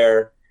be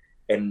there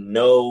and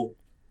know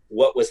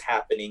what was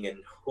happening and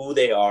who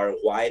they are,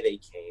 why they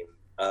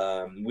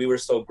came. We were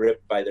so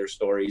gripped by their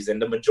stories.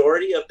 And the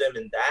majority of them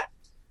in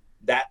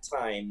that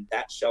time,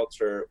 that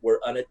shelter,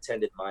 were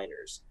unattended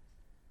minors.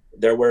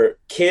 There were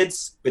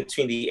kids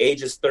between the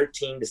ages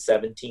 13 to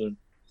 17,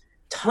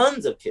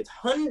 tons of kids,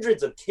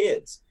 hundreds of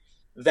kids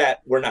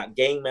that were not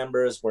gang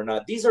members,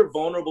 these are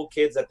vulnerable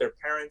kids that their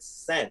parents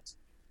sent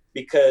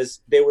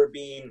because they were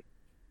being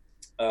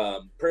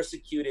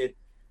persecuted,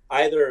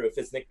 either if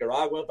it's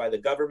Nicaragua by the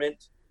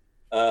government,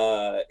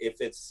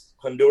 if it's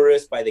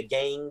Honduras by the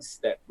gangs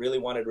that really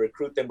wanted to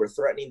recruit them, were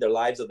threatening the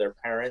lives of their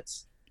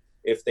parents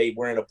if they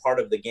weren't a part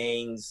of the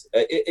gangs.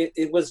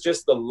 It was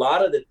just a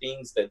lot of the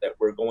things that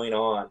were going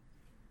on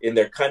in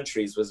their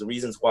countries was the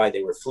reasons why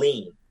they were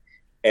fleeing.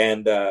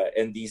 And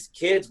these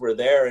kids were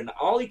there, and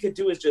all he could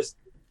do is just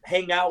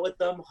hang out with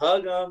them,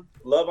 hug them,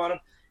 love on them.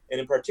 And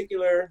in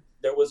particular,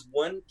 there was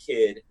one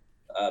kid,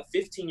 a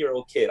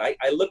 15-year-old kid.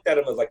 I looked at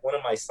him as like one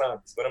of my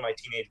sons, one of my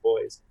teenage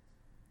boys.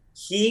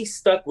 He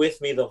stuck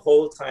with me the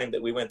whole time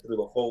that we went through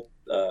the whole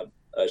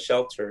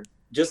shelter,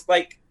 just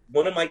like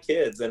one of my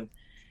kids. And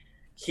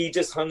he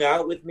just hung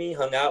out with me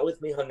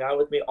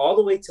all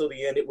the way till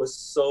the end. It was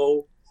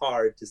so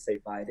hard to say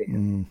bye to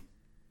him.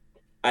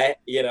 I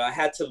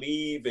had to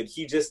leave, and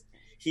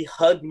he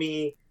hugged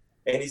me,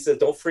 and he said,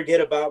 "Don't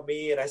forget about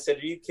me." And I said,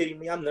 "Are you kidding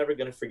me? I'm never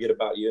going to forget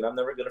about you, and I'm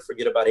never going to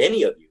forget about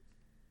any of you.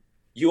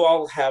 You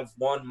all have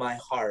won my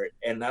heart,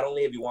 and not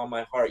only have you won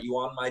my heart, you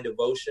won my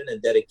devotion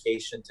and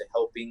dedication to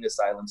helping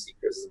asylum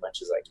seekers as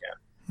much as I can."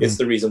 It's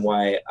the reason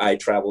why I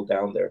traveled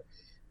down there.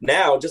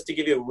 Now, just to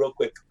give you a real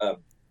quick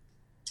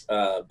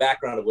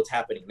background of what's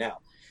happening now,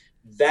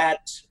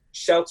 that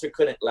shelter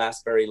couldn't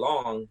last very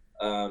long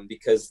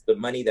because the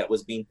money that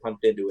was being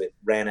pumped into it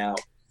ran out.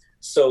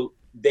 So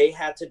they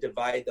had to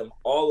divide them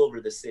all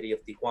over the city of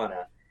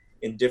Tijuana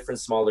in different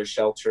smaller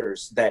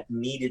shelters that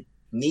need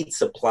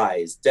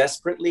supplies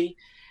desperately,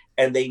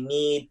 and they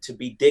need to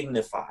be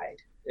dignified.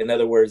 In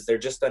other words, they're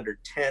just under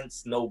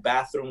tents, no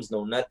bathrooms,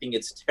 no nothing.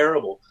 It's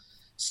terrible.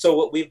 So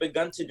what we've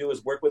begun to do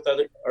is work with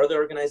other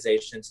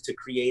organizations to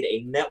create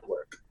a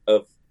network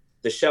of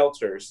the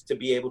shelters to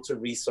be able to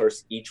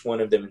resource each one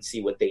of them and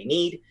see what they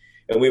need.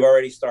 And we've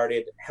already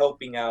started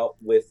helping out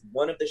with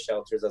one of the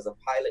shelters as a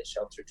pilot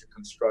shelter to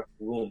construct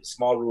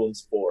small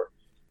rooms for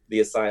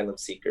the asylum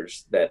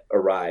seekers that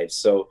arrive.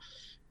 So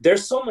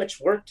there's so much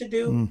work to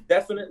do.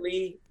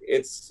 Definitely,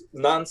 it's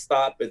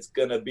nonstop. It's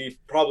going to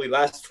probably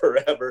last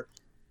forever.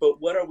 But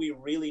what are we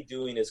really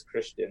doing as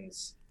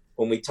Christians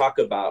when we talk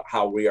about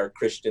how we are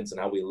Christians and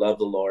how we love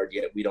the Lord,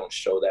 yet we don't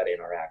show that in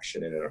our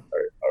action and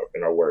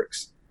in our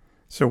works?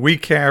 So We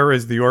Care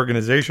is the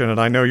organization, and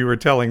I know you were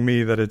telling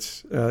me that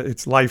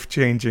it's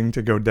life-changing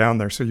to go down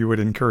there, so you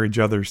would encourage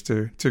others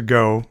to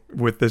go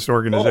with this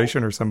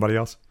organization or somebody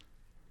else?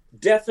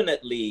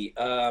 Definitely.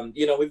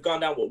 We've gone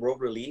down with World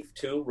Relief,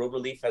 too. World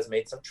Relief has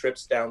made some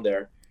trips down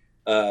there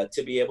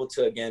to be able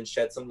to, again,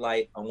 shed some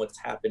light on what's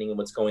happening and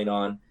what's going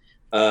on.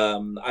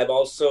 I've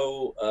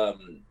also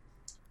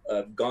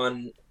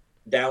gone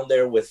down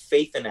there with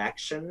Faith in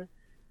Action.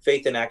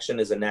 Faith in Action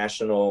is a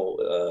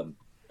national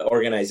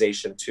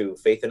organization too.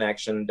 Faith in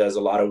Action does a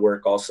lot of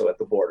work also at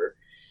the border.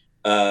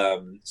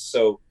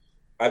 So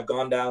I've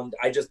gone down.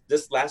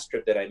 This last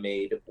trip that I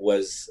made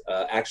was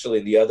actually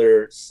the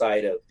other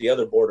side of the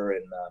other border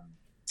in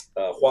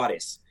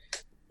Juarez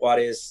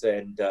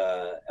and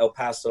El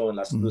Paso and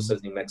Las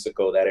Cruces, New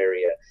Mexico, that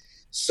area.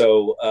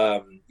 So,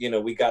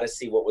 we got to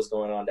see what was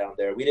going on down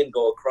there. We didn't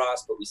go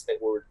across, but we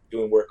were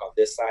doing work on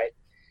this side.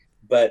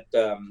 But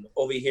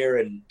over here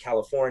in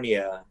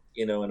California,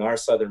 in our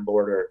southern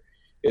border,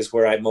 is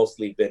where I've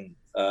mostly been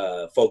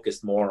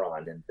focused more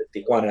on, and the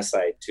Tijuana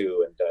side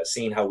too, and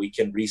seeing how we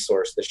can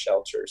resource the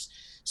shelters.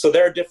 So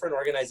there are different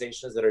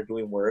organizations that are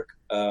doing work.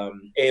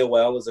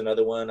 AOL is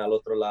another one, Al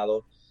Otro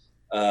Lado.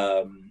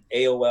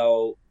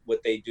 AOL,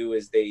 what they do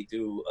is they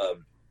do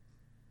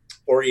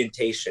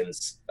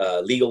orientations,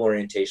 legal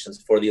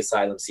orientations for the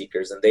asylum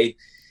seekers, and they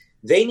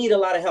need a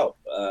lot of help.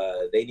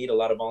 They need a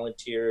lot of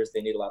volunteers.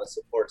 They need a lot of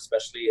support,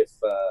 especially if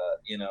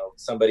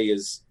somebody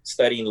is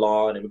studying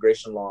law and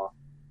immigration law,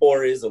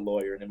 or is a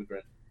lawyer, an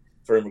immigrant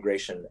for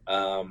immigration.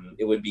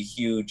 It would be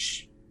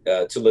huge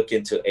to look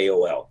into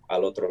AOL,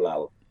 Al Otro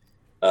Lado.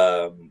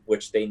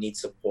 which they need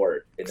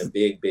support in a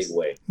big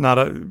way.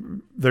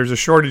 There's a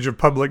shortage of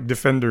public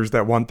defenders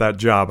that want that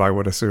job, I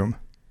would assume.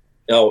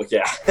 Oh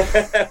yeah.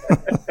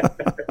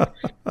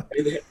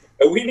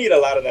 We need a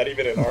lot of that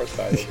even in our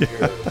side. Yeah. Here.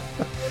 A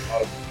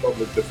lot of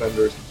public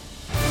defenders.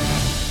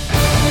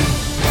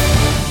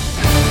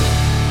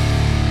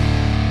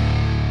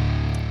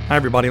 Hi,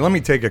 everybody. Let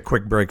me take a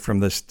quick break from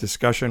this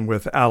discussion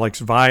with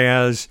Alex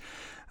Vaez,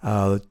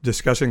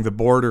 discussing the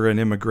border and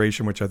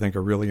immigration, which I think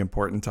are really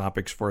important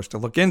topics for us to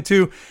look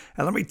into.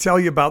 And let me tell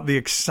you about the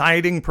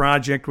exciting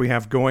project we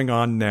have going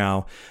on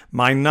now.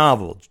 My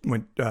novel,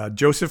 When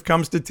Joseph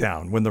Comes to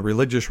Town, When the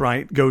Religious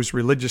Right Goes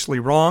Religiously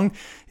Wrong,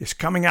 is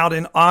coming out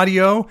in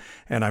audio,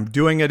 and I'm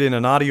doing it in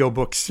an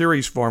audiobook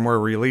series form. We're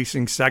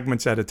releasing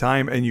segments at a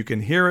time, and you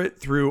can hear it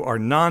through our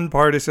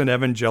Nonpartisan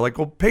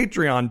Evangelical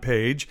Patreon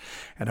page,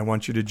 and I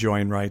want you to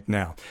join right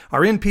now.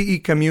 Our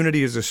NPE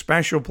community is a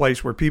special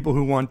place where people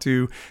who want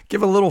to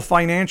give a little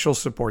financial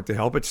support to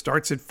help. It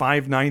starts at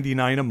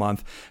 $5.99 a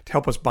month to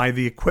help us buy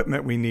the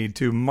equipment we need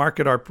to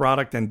market our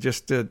product and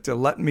just to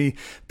let me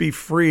be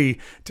free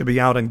to be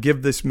out and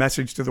give this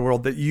message to the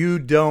world that you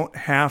don't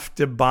have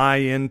to buy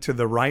into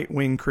the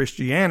right-wing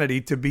Christianity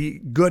to be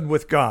good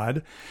with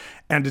God,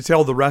 and to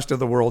tell the rest of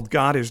the world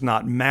God is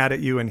not mad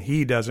at you and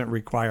he doesn't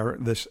require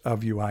this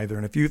of you either.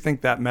 And if you think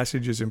that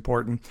message is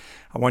important,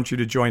 I want you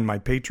to join my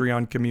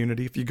Patreon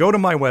community. If you go to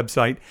my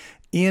website,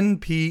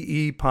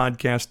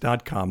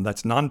 npepodcast.com,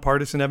 that's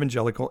Nonpartisan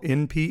Evangelical,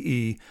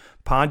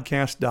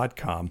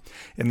 npepodcast.com.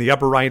 In the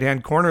upper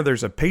right-hand corner,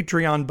 there's a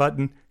Patreon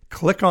button.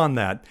 Click on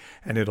that,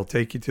 and it'll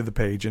take you to the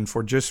page. And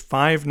for just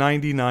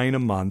 $5.99 a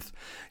month,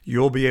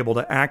 you'll be able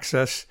to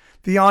access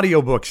the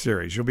audiobook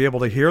series. You'll be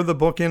able to hear the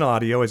book in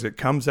audio as it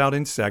comes out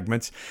in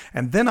segments.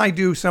 And then I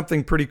do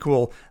something pretty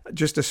cool,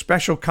 just a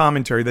special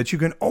commentary that you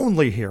can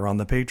only hear on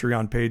the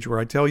Patreon page, where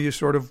I tell you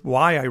sort of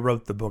why I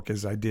wrote the book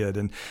as I did,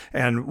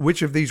 and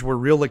which of these were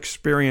real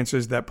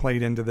experiences that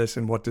played into this,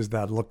 and what does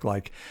that look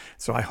like.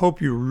 So I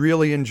hope you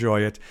really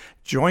enjoy it.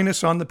 Join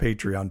us on the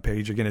Patreon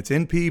page. Again, it's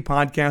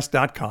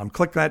npepodcast.com.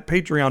 Click that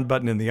Patreon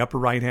button in the upper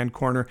right-hand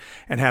corner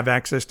and have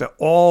access to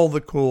all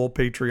the cool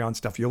Patreon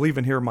stuff. You'll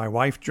even hear my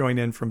wife join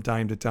in from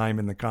time to time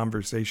in the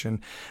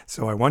conversation.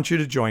 So I want you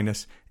to join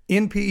us.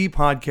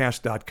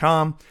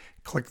 npepodcast.com.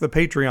 Click the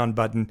Patreon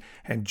button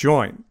and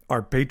join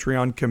our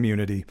Patreon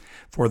community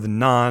for the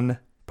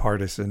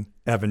Nonpartisan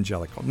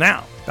Evangelical.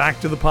 Now,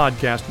 back to the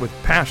podcast with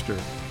Pastor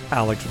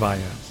Alex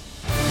Vaez.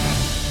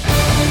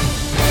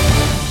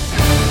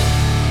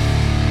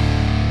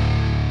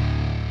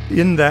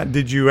 In that,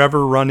 did you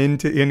ever run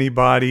into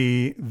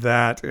anybody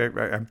that,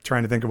 I'm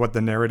trying to think of what the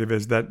narrative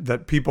is,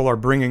 that people are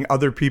bringing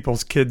other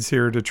people's kids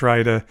here to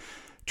try to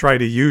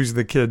use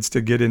the kids to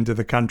get into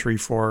the country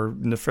for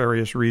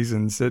nefarious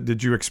reasons?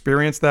 Did you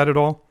experience that at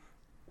all?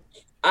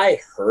 I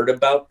heard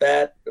about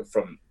that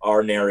from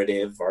our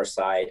narrative, our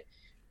side.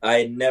 I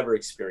had never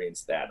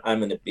experienced that. I'm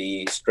going to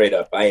be straight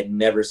up. I had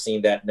never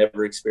seen that,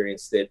 never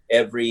experienced it.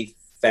 Every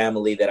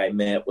family that I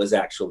met was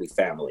actually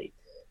family.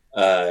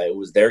 It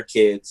was their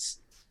kids.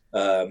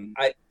 I'm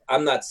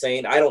not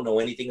saying, I don't know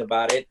anything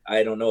about it.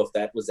 I don't know if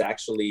that was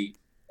actually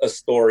a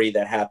story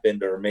that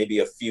happened, or maybe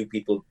a few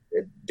people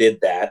did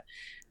that,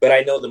 but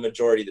I know the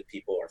majority of the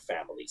people are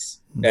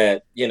families.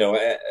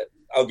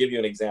 I'll give you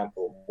an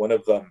example. One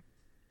of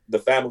the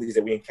families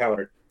that we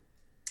encountered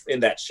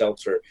in that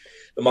shelter,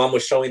 the mom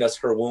was showing us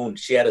her wound.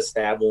 She had a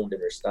stab wound in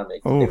her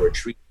stomach. Oh. They were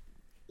treating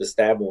the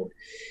stab wound.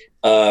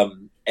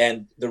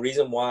 And the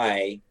reason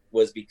why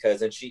was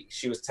because, and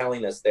she was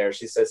telling us there,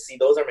 she says, see,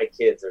 those are my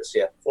kids. She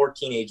had 4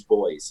 teenage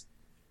boys,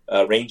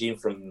 ranging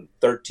from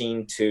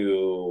 13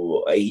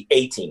 to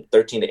 18.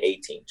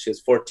 She has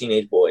 4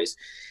 teenage boys.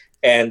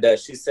 And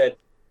she said,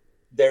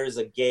 there's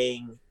a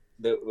gang,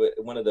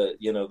 one of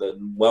the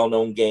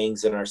well-known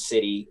gangs in our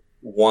city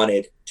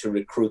wanted to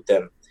recruit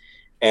them.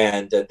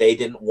 And they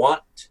didn't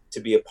want to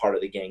be a part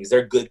of the gangs.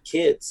 They're good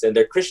kids, and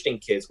they're Christian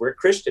kids. We're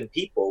Christian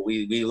people.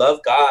 We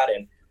love God,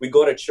 and we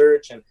go to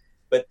church.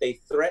 But they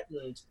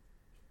threatened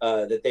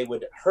that they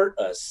would hurt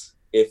us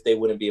if they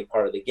wouldn't be a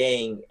part of the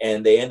gang.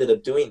 And they ended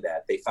up doing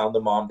that. They found the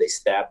mom, they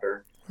stabbed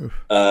her.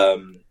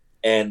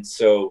 And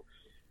so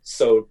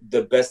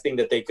the best thing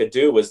that they could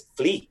do was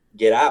flee,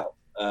 get out.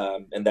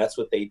 And that's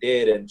what they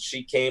did. And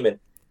she came, and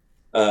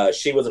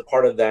she was a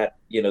part of that,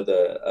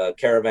 the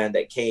caravan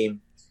that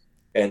came,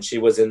 and she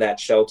was in that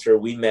shelter.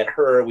 We met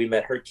her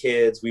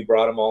kids. We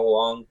brought them all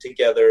along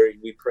together.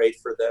 We prayed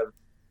for them.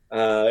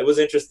 It was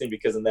interesting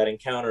because in that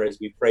encounter, as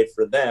we prayed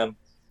for them,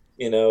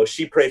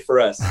 she prayed for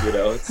us.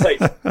 It's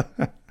like,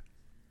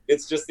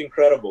 it's just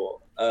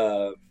incredible.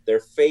 Their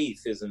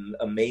faith is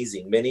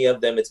amazing. Many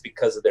of them, it's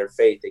because of their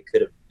faith.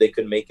 They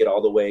could make it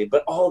all the way,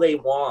 but all they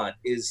want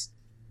is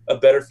a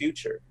better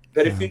future.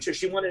 Future.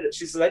 She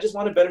says, I just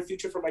want a better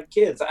future for my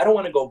kids. I don't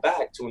want to go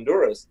back to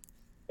Honduras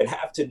and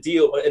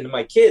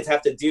my kids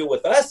have to deal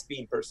with us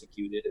being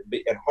persecuted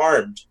and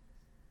harmed,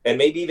 and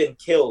maybe even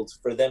killed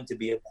for them to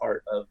be a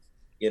part of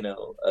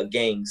a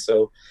gang.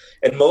 So,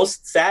 and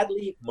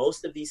sadly,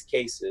 most of these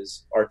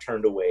cases are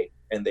turned away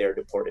and they are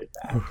deported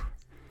back.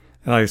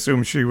 And I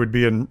assume she would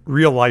be in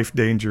real life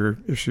danger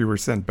if she were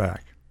sent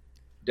back.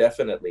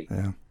 Definitely.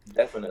 Yeah.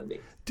 Definitely.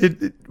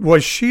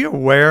 Was she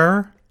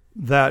aware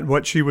that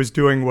what she was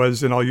doing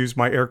was, and I'll use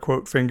my air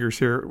quote fingers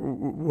here,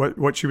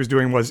 what she was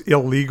doing was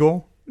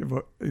illegal?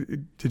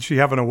 Did she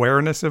have an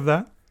awareness of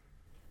that?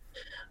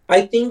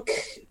 I think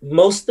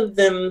most of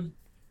them,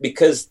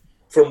 because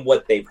from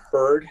what they've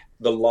heard,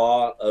 the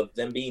law of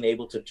them being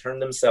able to turn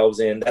themselves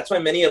in, that's why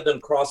many of them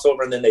cross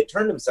over and then they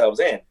turn themselves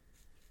in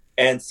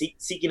and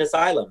seeking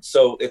asylum.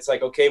 So it's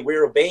like, okay,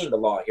 we're obeying the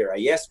law here.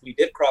 Yes, we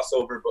did cross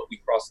over, but we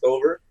crossed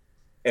over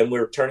and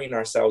we're turning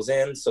ourselves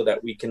in so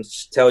that we can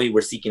tell you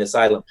we're seeking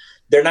asylum.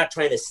 They're not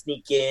trying to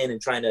sneak in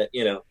and trying to,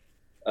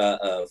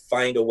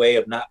 find a way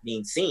of not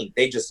being seen.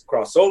 They just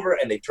cross over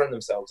and they turn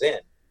themselves in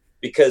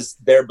because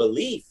their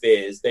belief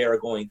is they are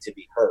going to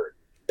be heard,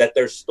 that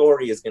their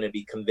story is going to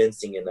be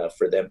convincing enough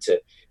for them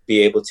to be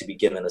able to be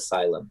given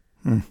asylum.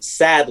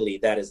 Sadly,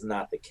 that is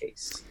not the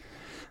case.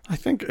 I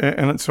think,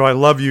 and so I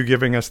love you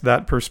giving us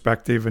that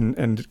perspective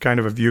and kind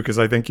of a view, because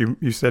I think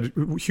you said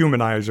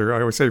humanizer.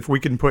 I always say if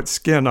we can put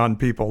skin on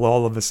people,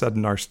 all of a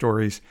sudden our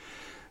stories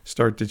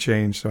start to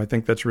change. So I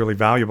think that's really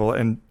valuable.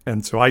 And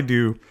so I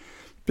do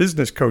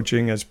business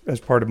coaching as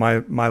part of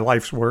my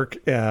life's work,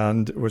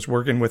 and was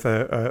working with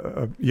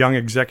a young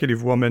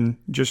executive woman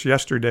just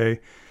yesterday.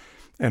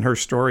 And her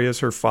story is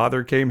her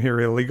father came here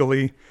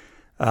illegally,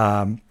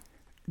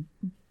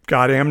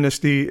 got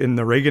amnesty in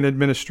the Reagan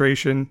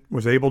administration,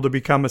 was able to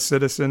become a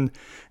citizen.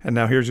 And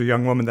now here's a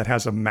young woman that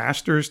has a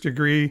master's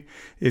degree,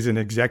 is an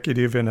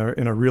executive in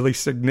a really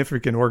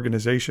significant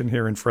organization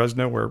here in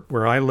Fresno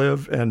where I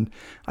live. And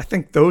I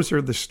think those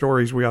are the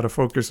stories we ought to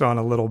focus on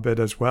a little bit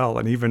as well.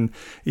 And even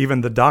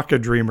the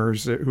DACA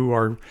dreamers who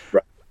are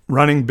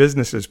running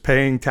businesses,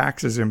 paying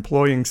taxes,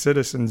 employing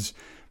citizens,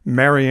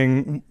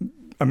 marrying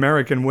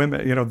American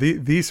women,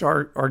 these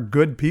are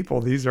good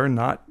people. These are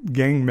not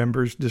gang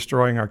members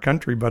destroying our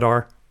country, but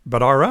are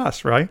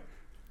us, right?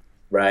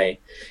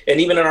 Right.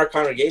 And even in our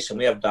congregation,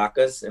 we have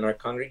DACAs in our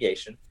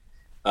congregation.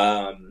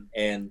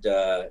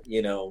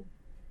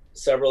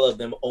 Several of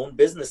them own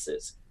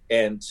businesses,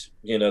 and,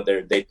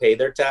 they pay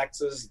their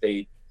taxes.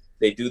 They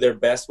do their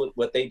best with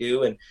what they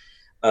do. And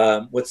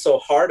what's so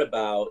hard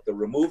about the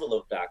removal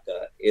of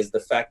DACA is the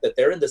fact that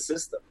they're in the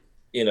system.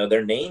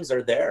 Their names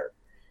are there.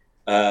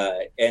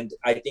 And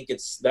I think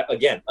it's that,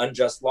 again,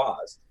 unjust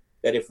laws,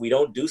 that if we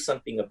don't do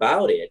something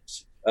about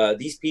it,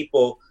 these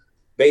people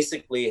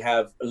basically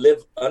have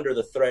lived under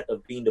the threat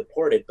of being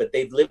deported, but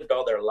they've lived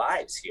all their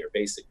lives here,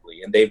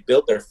 basically, and they've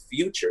built their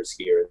futures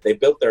here. They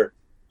built their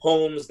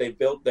homes, they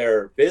built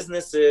their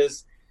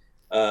businesses,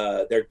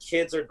 their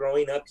kids are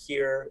growing up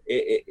here.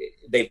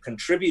 They've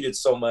contributed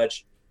so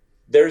much.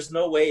 There's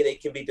no way they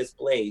can be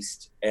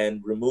displaced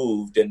and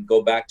removed and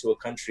go back to a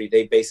country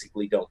they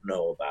basically don't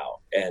know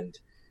about. And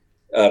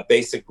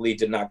basically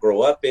did not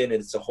grow up in,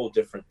 and it's a whole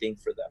different thing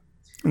for them.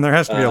 And there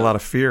has to be a lot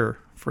of fear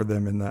for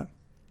them in that.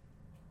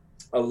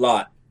 A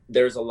lot.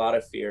 There's a lot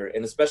of fear.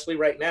 And especially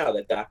right now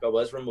that DACA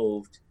was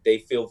removed, they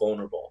feel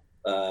vulnerable.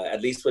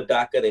 At least with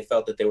DACA, they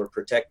felt that they were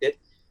protected.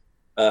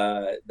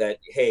 That,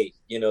 hey,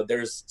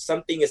 there's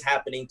something is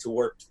happening to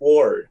work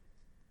toward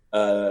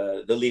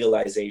the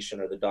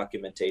legalization or the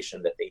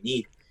documentation that they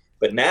need.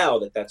 But now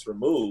that that's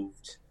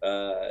removed,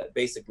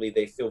 basically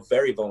they feel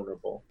very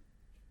vulnerable.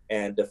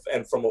 And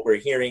from what we're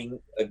hearing,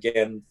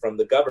 again, from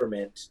the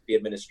government, the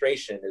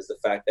administration, is the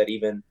fact that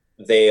even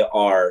they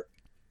are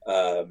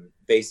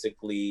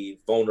basically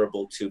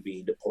vulnerable to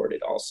being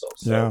deported also.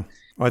 So, yeah.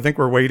 Well, I think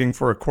we're waiting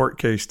for a court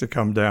case to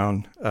come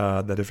down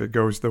that if it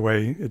goes the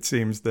way it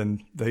seems,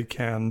 then they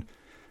can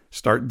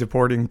start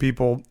deporting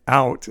people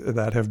out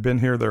that have been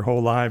here their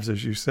whole lives,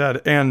 as you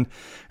said. And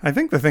I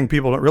think the thing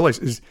people don't realize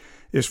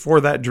is for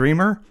that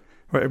dreamer,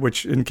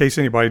 which, in case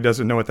anybody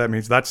doesn't know what that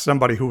means, that's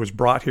somebody who was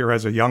brought here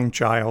as a young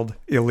child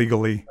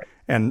illegally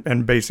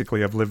and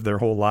basically have lived their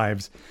whole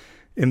lives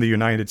in the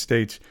United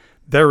States.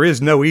 There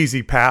is no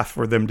easy path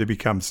for them to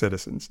become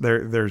citizens.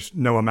 There's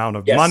no amount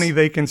of money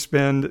they can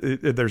spend.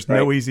 There's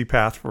no easy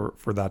path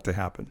for that to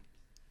happen.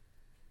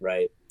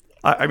 Right.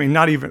 I mean,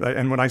 not even,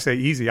 and when I say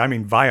easy, I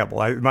mean viable.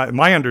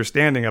 My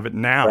understanding of it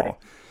now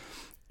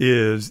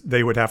is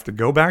they would have to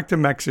go back to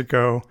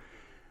Mexico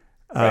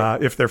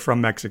if they're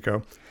from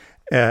Mexico.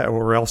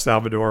 Or El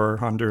Salvador or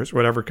Honduras,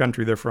 whatever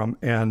country they're from.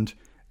 And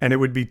it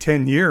would be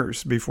 10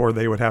 years before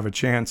they would have a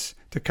chance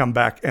to come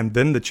back. And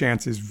then the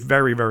chance is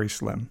very, very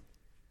slim.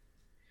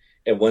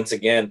 And once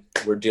again,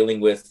 we're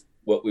dealing with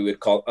what we would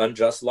call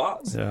unjust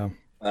laws. Yeah.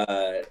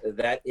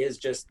 That is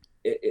just,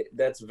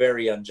 that's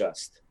very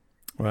unjust.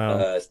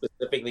 Wow.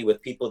 Specifically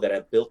with people that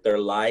have built their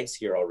lives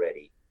here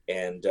already.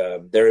 And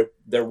they're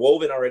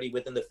woven already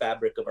within the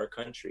fabric of our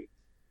country.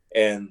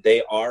 And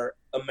they are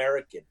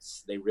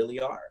Americans. They really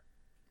are.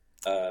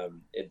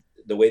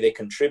 The way they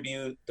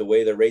contribute, the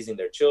way they're raising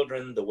their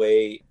children, the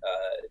way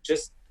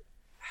just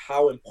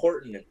how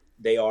important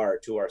they are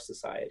to our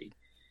society.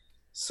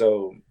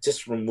 So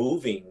just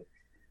removing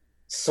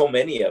so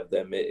many of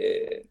them,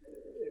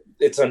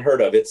 it's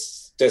unheard of.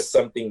 It's just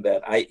something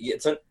that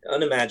it's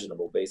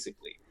unimaginable,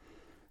 basically.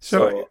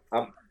 So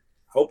I'm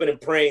hoping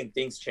and praying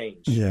things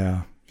change.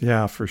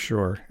 Yeah, for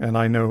sure. And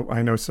I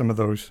know some of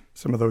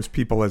those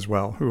people as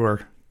well who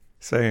are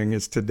saying,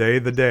 is today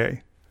the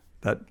day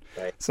that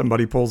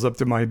somebody pulls up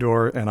to my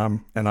door and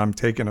I'm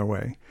taken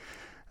away,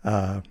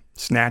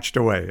 snatched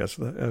away, as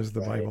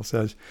the Bible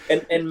says.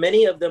 And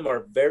many of them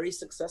are very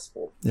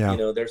successful. Yeah.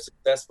 They're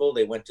successful.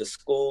 They went to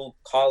school,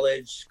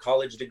 college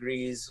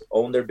degrees,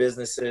 own their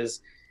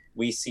businesses.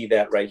 We see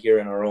that right here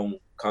in our own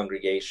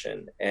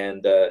congregation,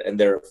 and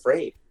they're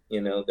afraid.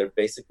 They're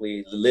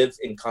basically live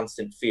in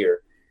constant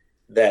fear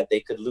that they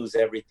could lose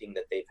everything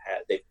that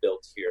they've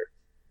built here.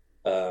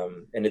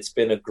 And it's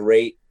been a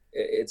great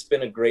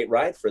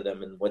ride for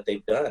them and what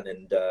they've done,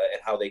 and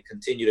how they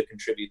continue to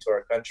contribute to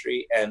our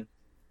country, and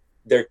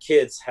their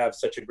kids have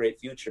such a great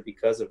future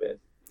because of it.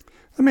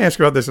 Let me ask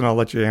you about this, and I'll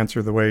let you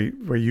answer the way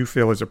you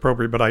feel is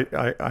appropriate. But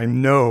I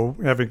know,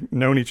 having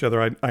known each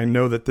other, I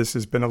know that this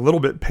has been a little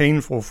bit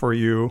painful for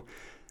you,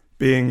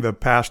 being the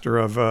pastor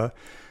of a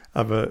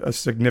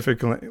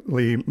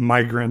significantly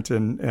migrant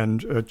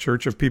and a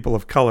church of people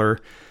of color,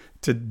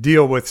 to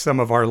deal with some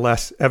of our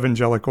less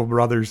evangelical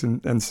brothers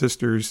and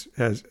sisters.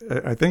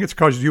 I think it's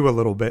caused you a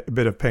little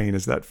bit of pain.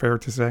 Is that fair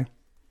to say?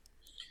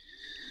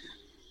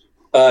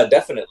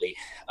 Definitely.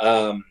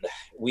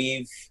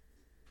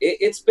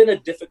 It's been a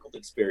difficult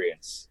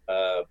experience.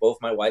 Both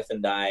my wife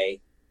and I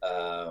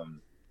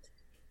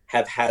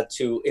have had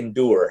to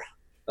endure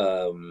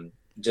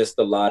just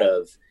a lot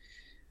of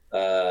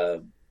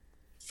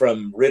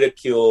from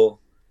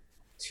ridicule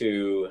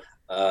to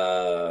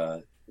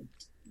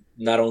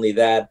not only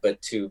that,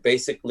 but to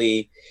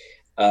basically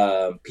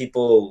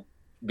people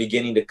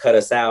beginning to cut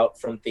us out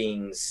from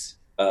things.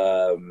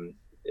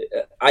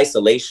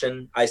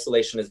 Isolation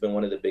has been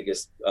one of the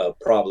biggest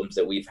problems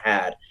that we've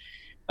had.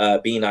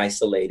 Being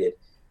isolated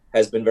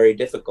has been very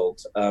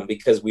difficult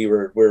because we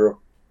were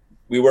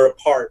a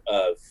part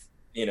of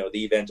the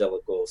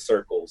evangelical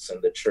circles and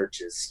the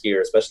churches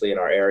here, especially in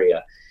our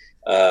area.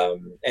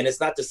 And it's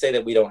not to say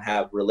that we don't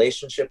have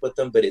relationship with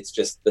them, but it's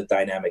just the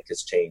dynamic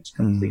has changed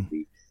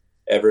completely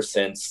ever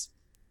since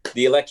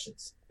the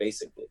elections,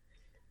 basically.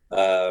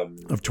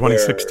 Of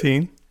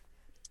 2016?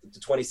 The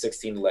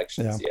 2016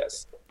 elections,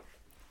 yes.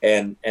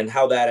 And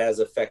how that has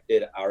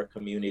affected our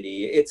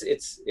community.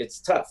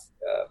 It's tough.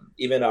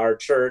 Even our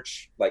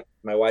church, like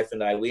my wife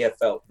and I, we have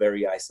felt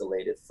very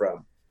isolated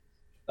from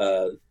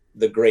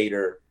the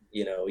greater,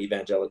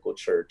 evangelical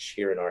church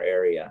here in our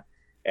area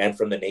and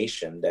from the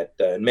nation, that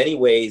in many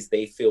ways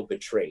they feel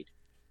betrayed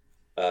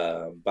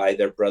by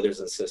their brothers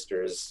and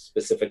sisters,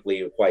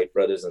 specifically white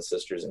brothers and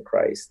sisters in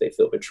Christ. They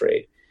feel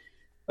betrayed.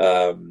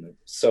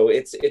 So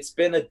it's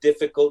been a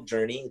difficult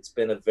journey. It's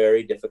been a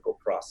very difficult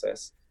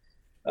process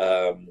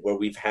where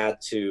we've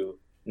had to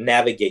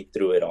navigate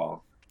through it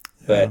all.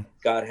 But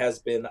God has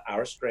been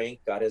our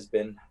strength. God has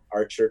been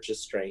our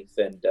church's strength.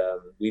 And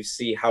we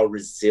see how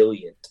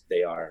resilient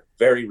they are,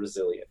 very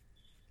resilient.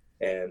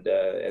 And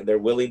they're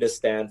willing to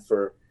stand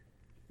for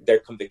their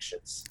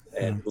convictions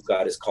and who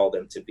God has called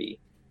them to be.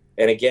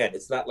 And again,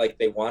 it's not like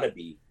they want to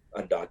be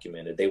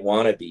undocumented. They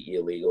want to be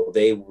illegal.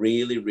 They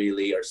really,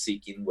 really are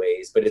seeking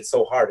ways, but it's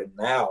so hard. And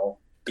now,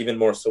 even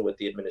more so with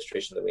the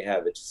administration that we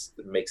have, it just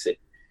makes it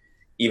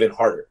even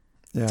harder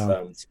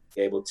to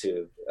be able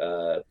to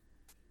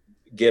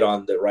get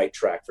on the right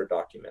track for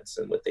documents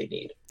and what they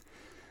need.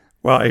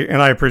 Well,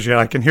 and I appreciate it.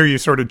 I can hear you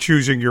sort of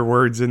choosing your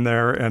words in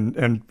there,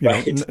 and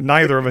right.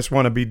 Neither of us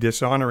want to be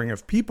dishonoring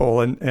of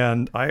people.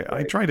 And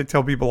I try to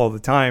tell people all the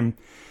time,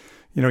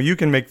 you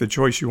can make the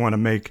choice you want to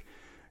make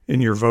in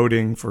your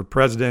voting for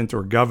president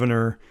or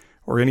governor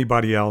or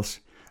anybody else.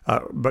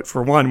 But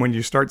for one, when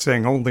you start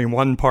saying only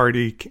one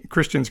party,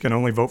 Christians can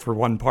only vote for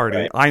one party,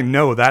 right. I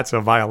know that's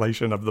a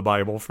violation of the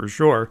Bible for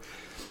sure.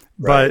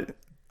 Right. But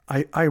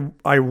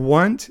I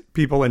want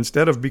people,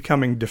 instead of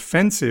becoming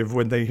defensive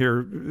when they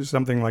hear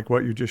something like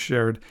what you just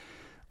shared,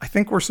 I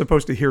think we're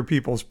supposed to hear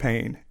people's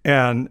pain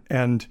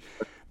and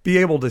be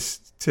able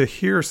to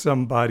hear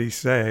somebody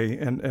say,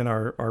 and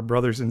our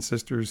brothers and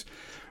sisters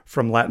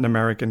from Latin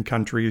American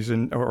countries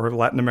or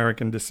Latin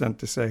American descent,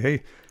 to say,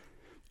 hey,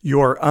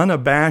 your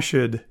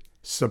unabashed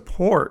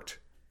support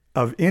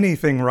of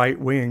anything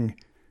right-wing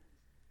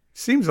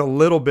seems a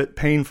little bit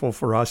painful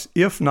for us,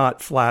 if not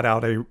flat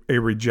out a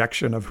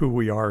rejection of who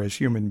we are as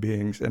human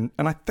beings. And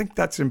I think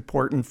that's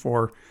important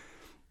for,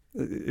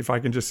 if I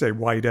can just say,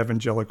 white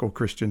evangelical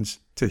Christians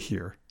to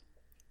hear.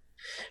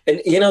 And,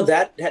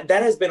 that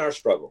has been our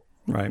struggle.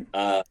 Right.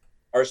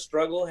 Our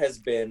struggle has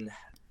been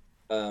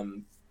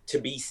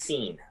to be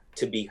seen,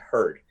 to be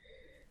heard.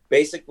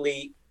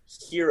 Basically,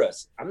 hear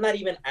us. I'm not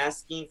even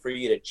asking for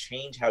you to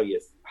change how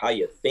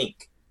you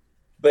think,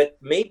 but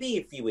maybe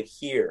if you would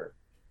hear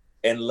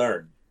and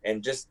learn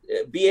and just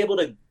be able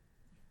to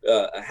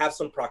have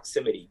some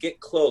proximity, get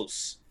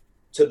close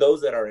to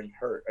those that are in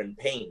hurt and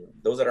pain,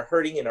 those that are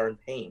hurting and are in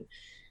pain.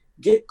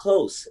 Get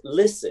close,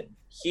 listen,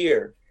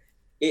 hear.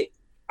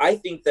 I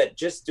think that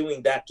just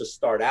doing that to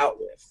start out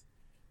with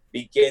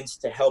begins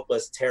to help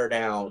us tear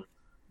down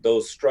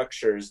those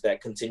structures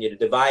that continue to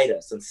divide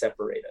us and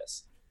separate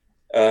us.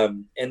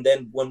 And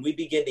then when we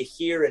begin to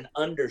hear and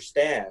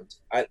understand,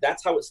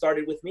 that's how it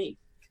started with me.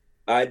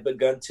 I'd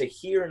begun to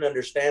hear and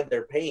understand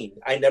their pain.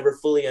 I never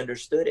fully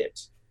understood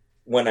it.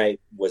 When I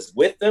was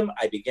with them,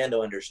 I began to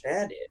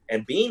understand it.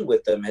 And being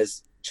with them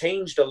has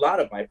changed a lot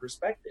of my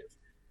perspective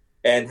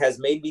and has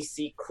made me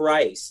see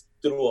Christ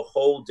through a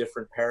whole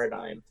different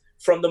paradigm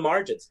from the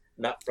margins,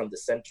 not from the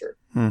center.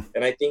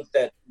 And I think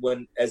that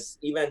when, as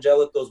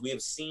evangelicals, we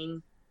have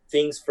seen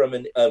things from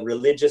a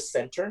religious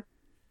center,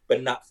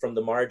 but not from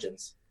the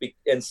margins.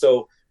 And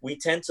so we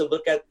tend to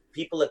look at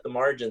people at the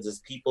margins as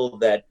people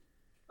that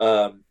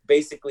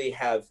basically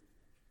have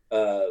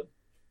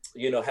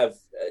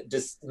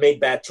just made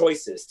bad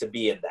choices to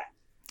be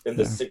in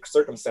the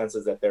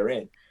circumstances that they're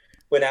in.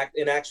 When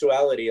in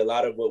actuality, a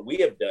lot of what we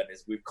have done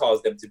is we've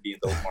caused them to be in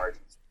those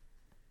margins.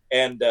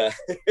 And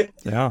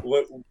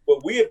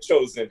what we have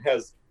chosen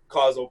has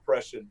caused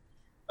oppression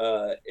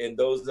in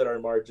those that are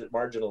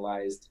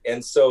marginalized.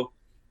 And so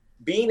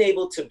being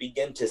able to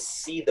begin to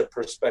see the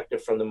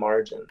perspective from the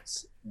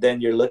margins,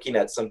 then you're looking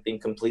at something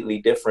completely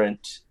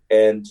different.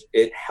 And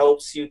it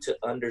helps you to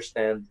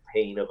understand the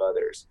pain of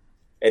others.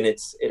 And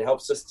it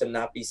helps us to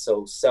not be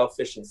so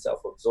selfish and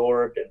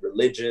self-absorbed and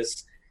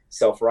religious,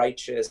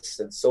 self-righteous,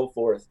 and so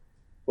forth,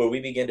 where we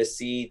begin to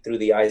see through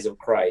the eyes of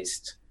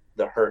Christ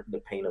the hurt and the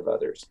pain of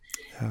others.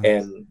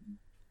 Yes.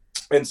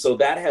 And so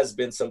that has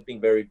been something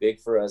very big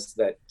for us,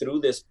 that through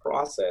this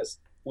process,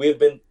 we have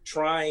been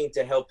trying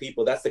to help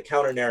people. That's the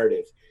counter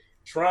narrative,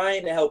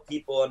 trying to help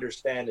people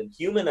understand and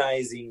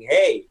humanizing,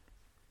 hey,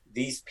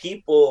 these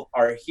people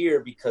are here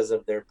because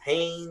of their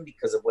pain,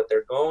 because of what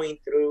they're going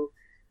through.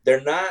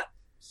 They're not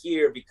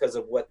here because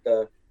of what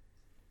the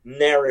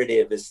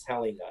narrative is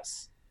telling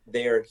us.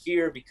 They are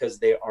here because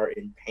they are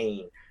in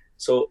pain.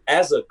 So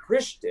as a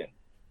Christian,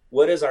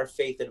 what does our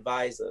faith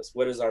advise us?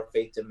 What does our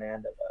faith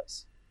demand of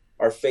us?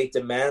 Our faith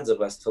demands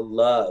of us to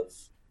love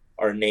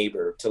our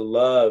neighbor, to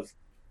love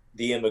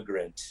the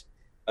immigrant,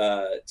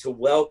 to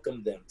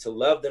welcome them, to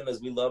love them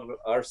as we love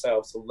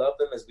ourselves, to love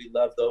them as we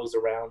love those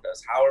around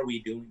us. How are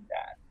we doing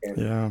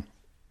that?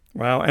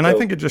 Wow. And I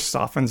think it just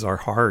softens our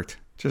heart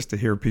just to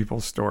hear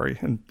people's story.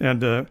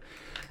 And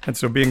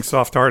so being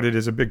soft-hearted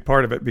is a big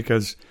part of it,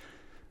 because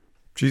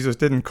Jesus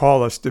didn't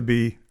call us to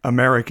be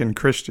American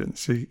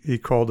Christians. He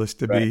called us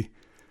to be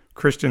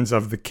Christians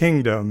of the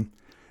kingdom,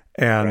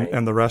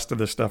 and the rest of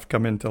the stuff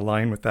come into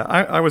line with that.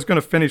 I was going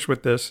to finish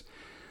with this.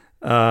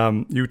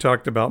 You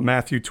talked about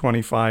Matthew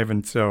 25,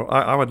 and so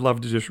I would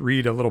love to just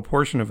read a little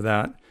portion of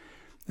that,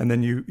 and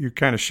then you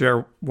kind of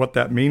share what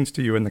that means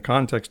to you in the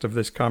context of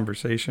this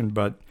conversation.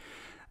 But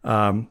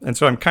and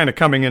so I'm kind of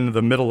coming into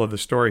the middle of the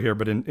story here,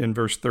 but in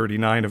verse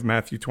 39 of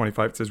Matthew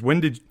 25, it says, When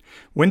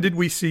did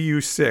we see you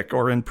sick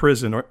or in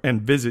prison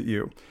and visit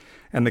you?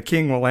 And the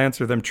king will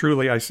answer them,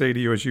 Truly I say to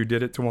you, as you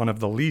did it to one of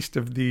the least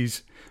of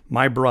these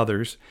my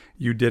brothers,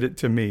 you did it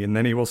to me. And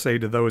then he will say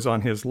to those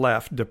on his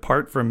left,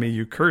 Depart from me,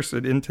 you cursed,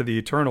 into the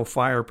eternal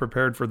fire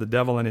prepared for the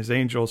devil and his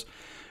angels.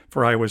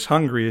 For I was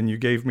hungry, and you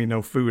gave me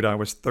no food. I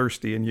was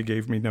thirsty, and you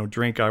gave me no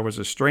drink. I was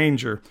a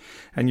stranger,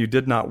 and you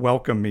did not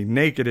welcome me.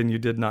 Naked, and you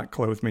did not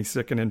clothe me.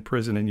 Sick and in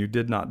prison, and you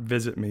did not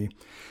visit me.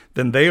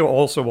 Then they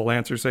also will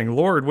answer, saying,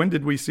 Lord, when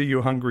did we see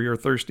you hungry or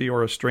thirsty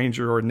or a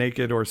stranger or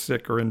naked or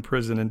sick or in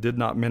prison and did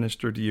not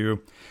minister to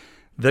you?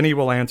 Then he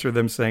will answer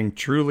them, saying,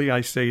 Truly I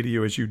say to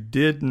you, as you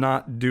did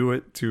not do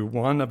it to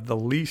one of the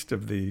least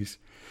of these,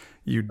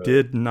 you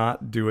did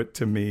not do it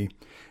to me.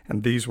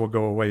 And these will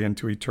go away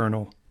into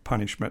eternal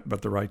punishment,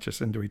 but the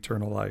righteous into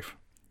eternal life.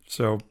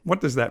 So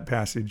what does that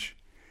passage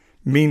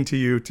mean to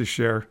you to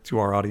share to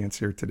our audience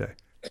here today?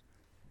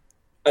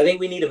 I think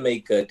we need to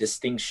make a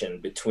distinction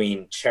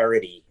between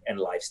charity and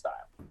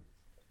lifestyle.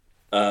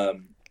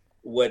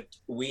 What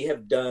we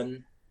have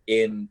done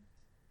in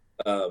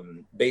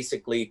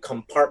basically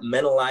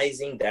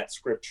compartmentalizing that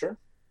scripture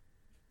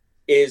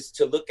is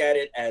to look at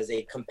it as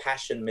a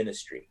compassion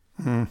ministry.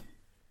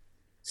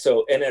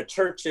 So, and our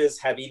churches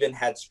have even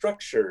had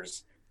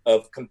structures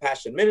of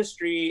compassion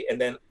ministry and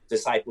then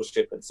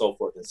discipleship and so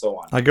forth and so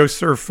on. I go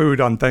serve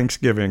food on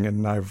Thanksgiving,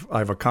 and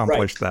I've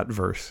accomplished that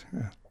verse.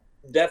 Yeah.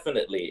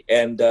 Definitely.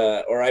 And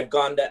or I've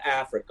gone to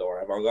Africa,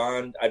 or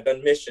I've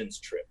done missions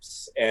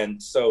trips.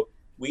 And so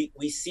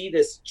we see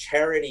this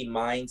charity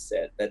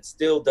mindset that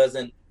still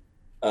doesn't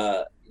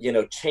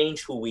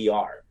change who we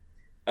are.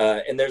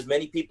 And there's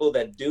many people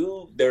that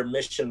do their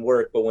mission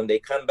work, but when they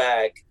come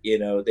back,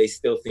 they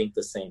still think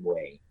the same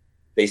way.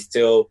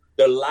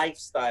 Their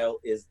lifestyle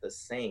is the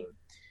same.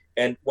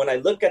 And when I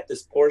look at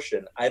this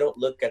portion, I don't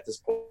look at this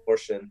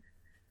portion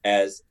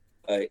as,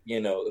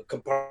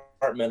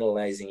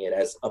 compartmentalizing it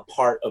as a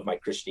part of my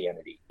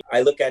Christianity.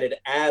 I look at it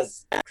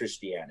as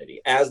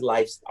Christianity, as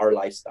our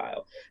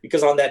lifestyle,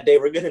 because on that day,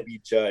 we're going to be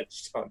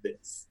judged on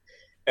this.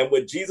 And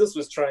what Jesus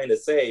was trying to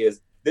say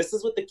is, this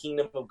is what the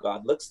kingdom of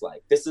God looks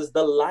like. This is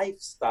the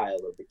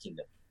lifestyle of the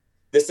kingdom.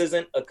 This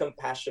isn't a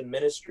compassion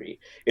ministry.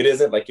 It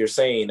isn't like you're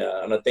saying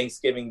on a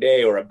Thanksgiving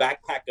day or a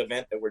backpack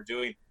event that we're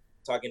doing.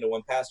 Talking to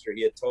one pastor,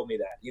 he had told me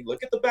that. You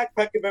look at the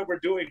backpack event we're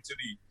doing to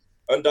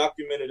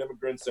undocumented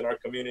immigrants in our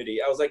community.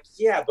 I was like,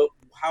 yeah, but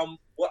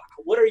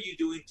what are you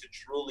doing to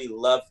truly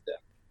love them,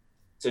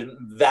 to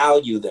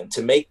value them,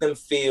 to make them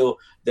feel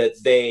that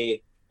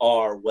they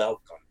are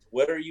welcomed?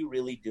 What are you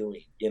really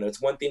doing?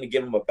 It's one thing to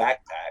give them a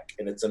backpack,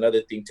 and it's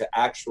another thing to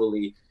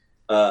actually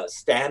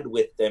stand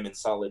with them in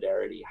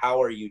solidarity.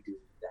 How are you doing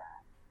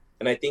that?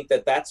 And I think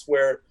that that's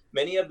where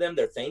many of them,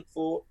 they're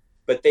thankful,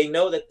 but they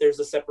know that there's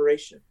a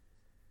separation.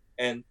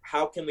 And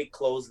how can we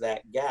close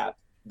that gap?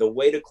 The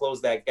way to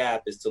close that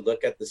gap is to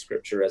look at the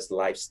scripture as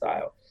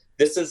lifestyle.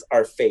 This is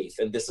our faith,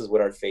 and this is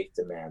what our faith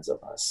demands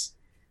of us.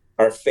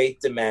 Our faith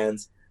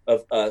demands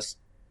of us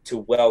to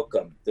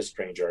welcome the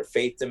stranger. Our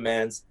faith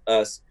demands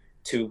us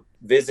to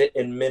visit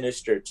and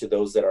minister to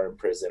those that are in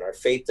prison. Our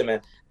faith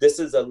demands, this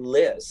is a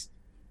list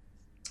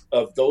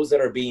of those that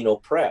are being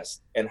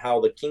oppressed and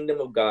how the kingdom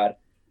of God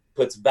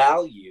puts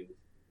value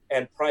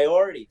and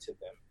priority to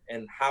them.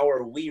 And how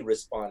are we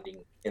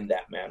responding in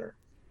that manner?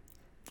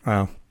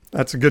 Wow,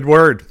 that's a good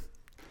word.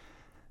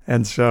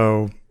 And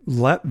so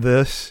let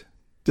this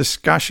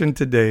discussion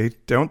today,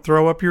 don't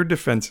throw up your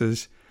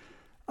defenses.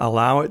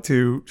 Allow it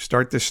to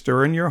start to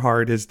stir in your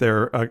heart. Is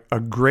there a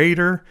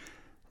greater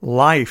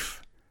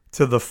life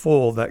to the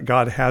full that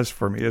God has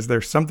for me? Is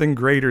there something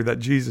greater that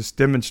Jesus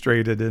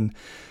demonstrated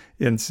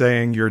in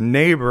saying your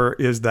neighbor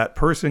is that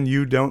person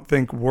you don't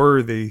think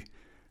worthy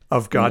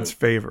of God's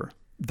favor?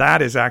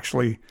 That is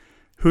actually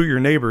who your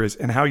neighbor is,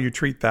 and how you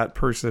treat that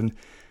person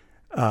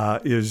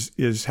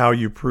is how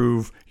you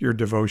prove your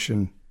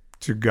devotion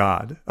to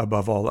God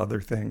above all other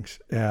things.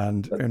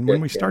 And when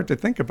we start to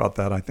think about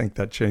that, I think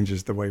that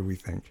changes the way we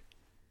think.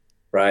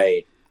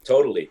 Right.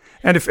 Totally.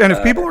 And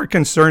if people are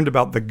concerned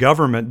about the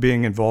government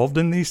being involved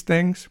in these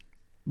things,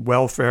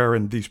 welfare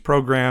and these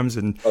programs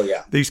and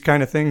these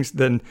kind of things,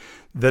 then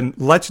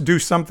let's do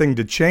something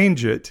to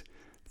change it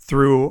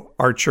through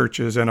our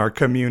churches and our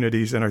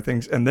communities and our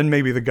things. And then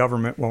maybe the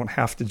government won't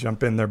have to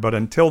jump in there. But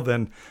until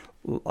then,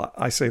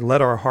 I say,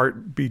 let our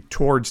heart be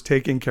towards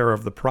taking care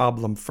of the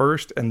problem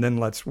first, and then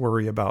let's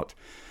worry about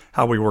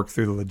how we work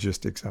through the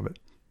logistics of it.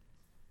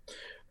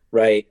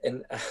 Right.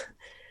 And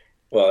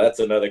well, that's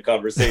another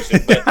conversation.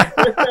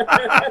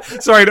 But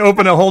sorry to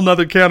open a whole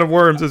nother can of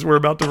worms as we're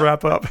about to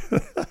wrap up.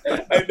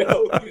 I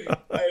know.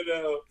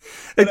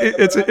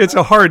 It's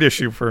a hard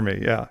issue for me.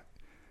 Yeah.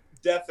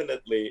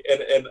 Definitely.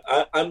 And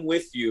I'm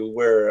with you,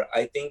 where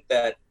I think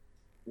that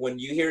when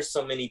you hear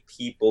so many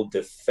people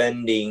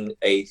defending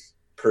a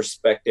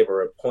perspective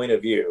or a point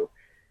of view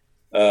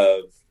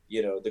of,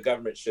 the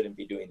government shouldn't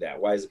be doing that.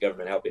 Why is the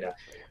government helping out?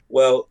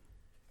 Well,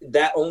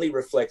 that only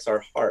reflects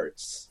our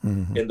hearts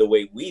in the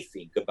way we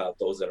think about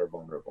those that are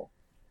vulnerable.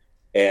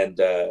 And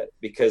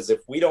because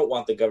if we don't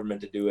want the government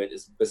to do it,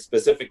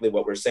 specifically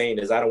what we're saying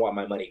is, I don't want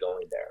my money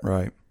going there.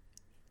 Right.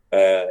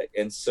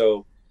 And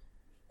so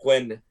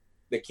when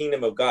the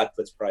kingdom of God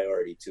puts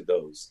priority to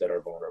those that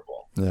are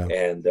vulnerable. Yeah.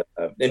 And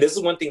this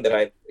is one thing that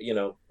I,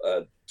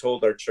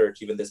 told our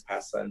church, even this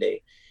past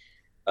Sunday,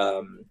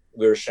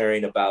 we were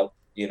sharing about,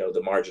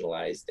 the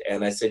marginalized.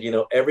 And I said,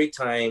 every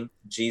time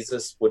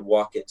Jesus would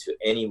walk into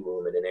any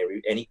room and in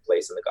any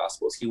place in the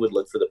Gospels, he would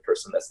look for the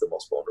person that's the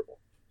most vulnerable.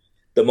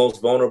 The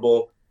most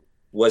vulnerable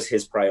was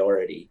his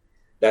priority.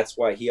 That's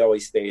why he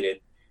always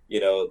stated,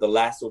 the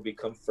last will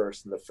become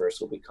first and the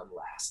first will become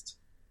last.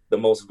 The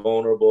most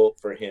vulnerable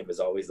for him is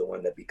always the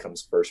one that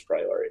becomes first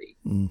priority.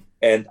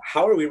 And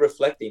how are we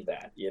reflecting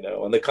that?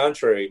 On the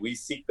contrary, we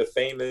seek the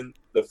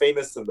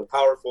famous and the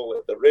powerful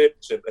and the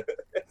rich. And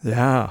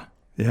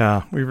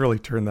Yeah, we really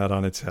turned that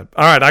on its head.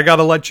 All right, I got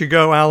to let you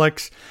go,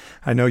 Alex.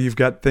 I know you've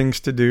got things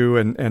to do.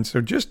 And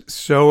so just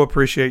so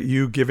appreciate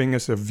you giving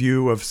us a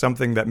view of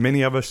something that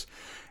many of us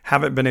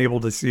haven't been able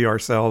to see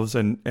ourselves.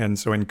 And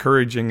so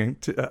encouraging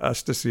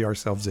us to see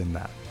ourselves in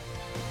that.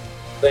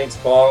 Thanks,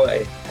 Paul.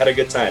 I had a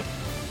good time.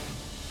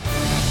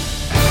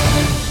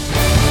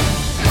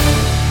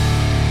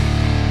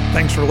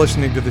 Thanks for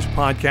listening to this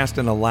podcast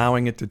and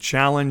allowing it to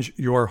challenge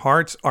your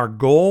hearts. Our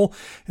goal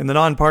in the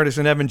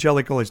Nonpartisan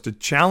Evangelical is to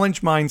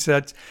challenge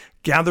mindsets,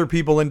 gather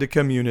people into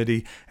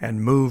community,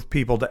 and move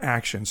people to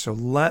action. So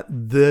let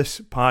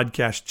this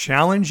podcast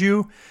challenge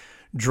you,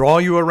 draw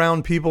you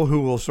around people who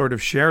will sort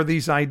of share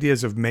these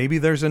ideas of maybe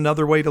there's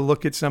another way to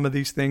look at some of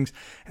these things,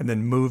 and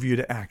then move you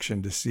to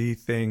action to see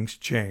things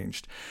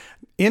changed.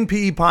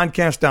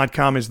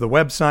 NPEpodcast.com is the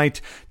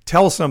website.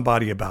 Tell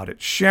somebody about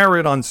it. Share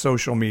it on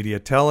social media.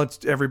 Tell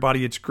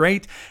everybody it's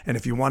great. And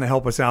if you want to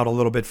help us out a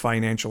little bit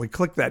financially,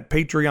 click that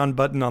Patreon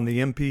button on the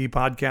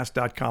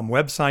NPEpodcast.com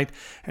website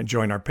and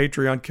join our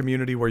Patreon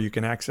community, where you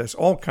can access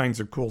all kinds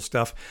of cool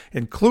stuff,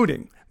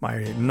 including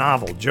my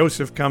novel,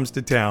 Joseph Comes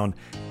to Town,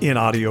 in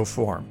audio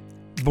form.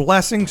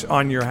 Blessings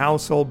on your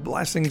household.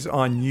 Blessings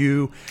on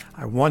you.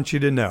 I want you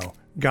to know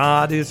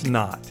God is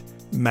not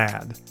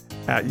mad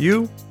at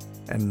you,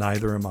 and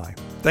neither am I.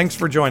 Thanks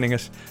for joining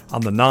us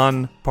on the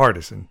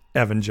Nonpartisan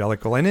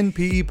Evangelical and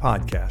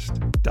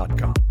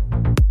NPEpodcast.com.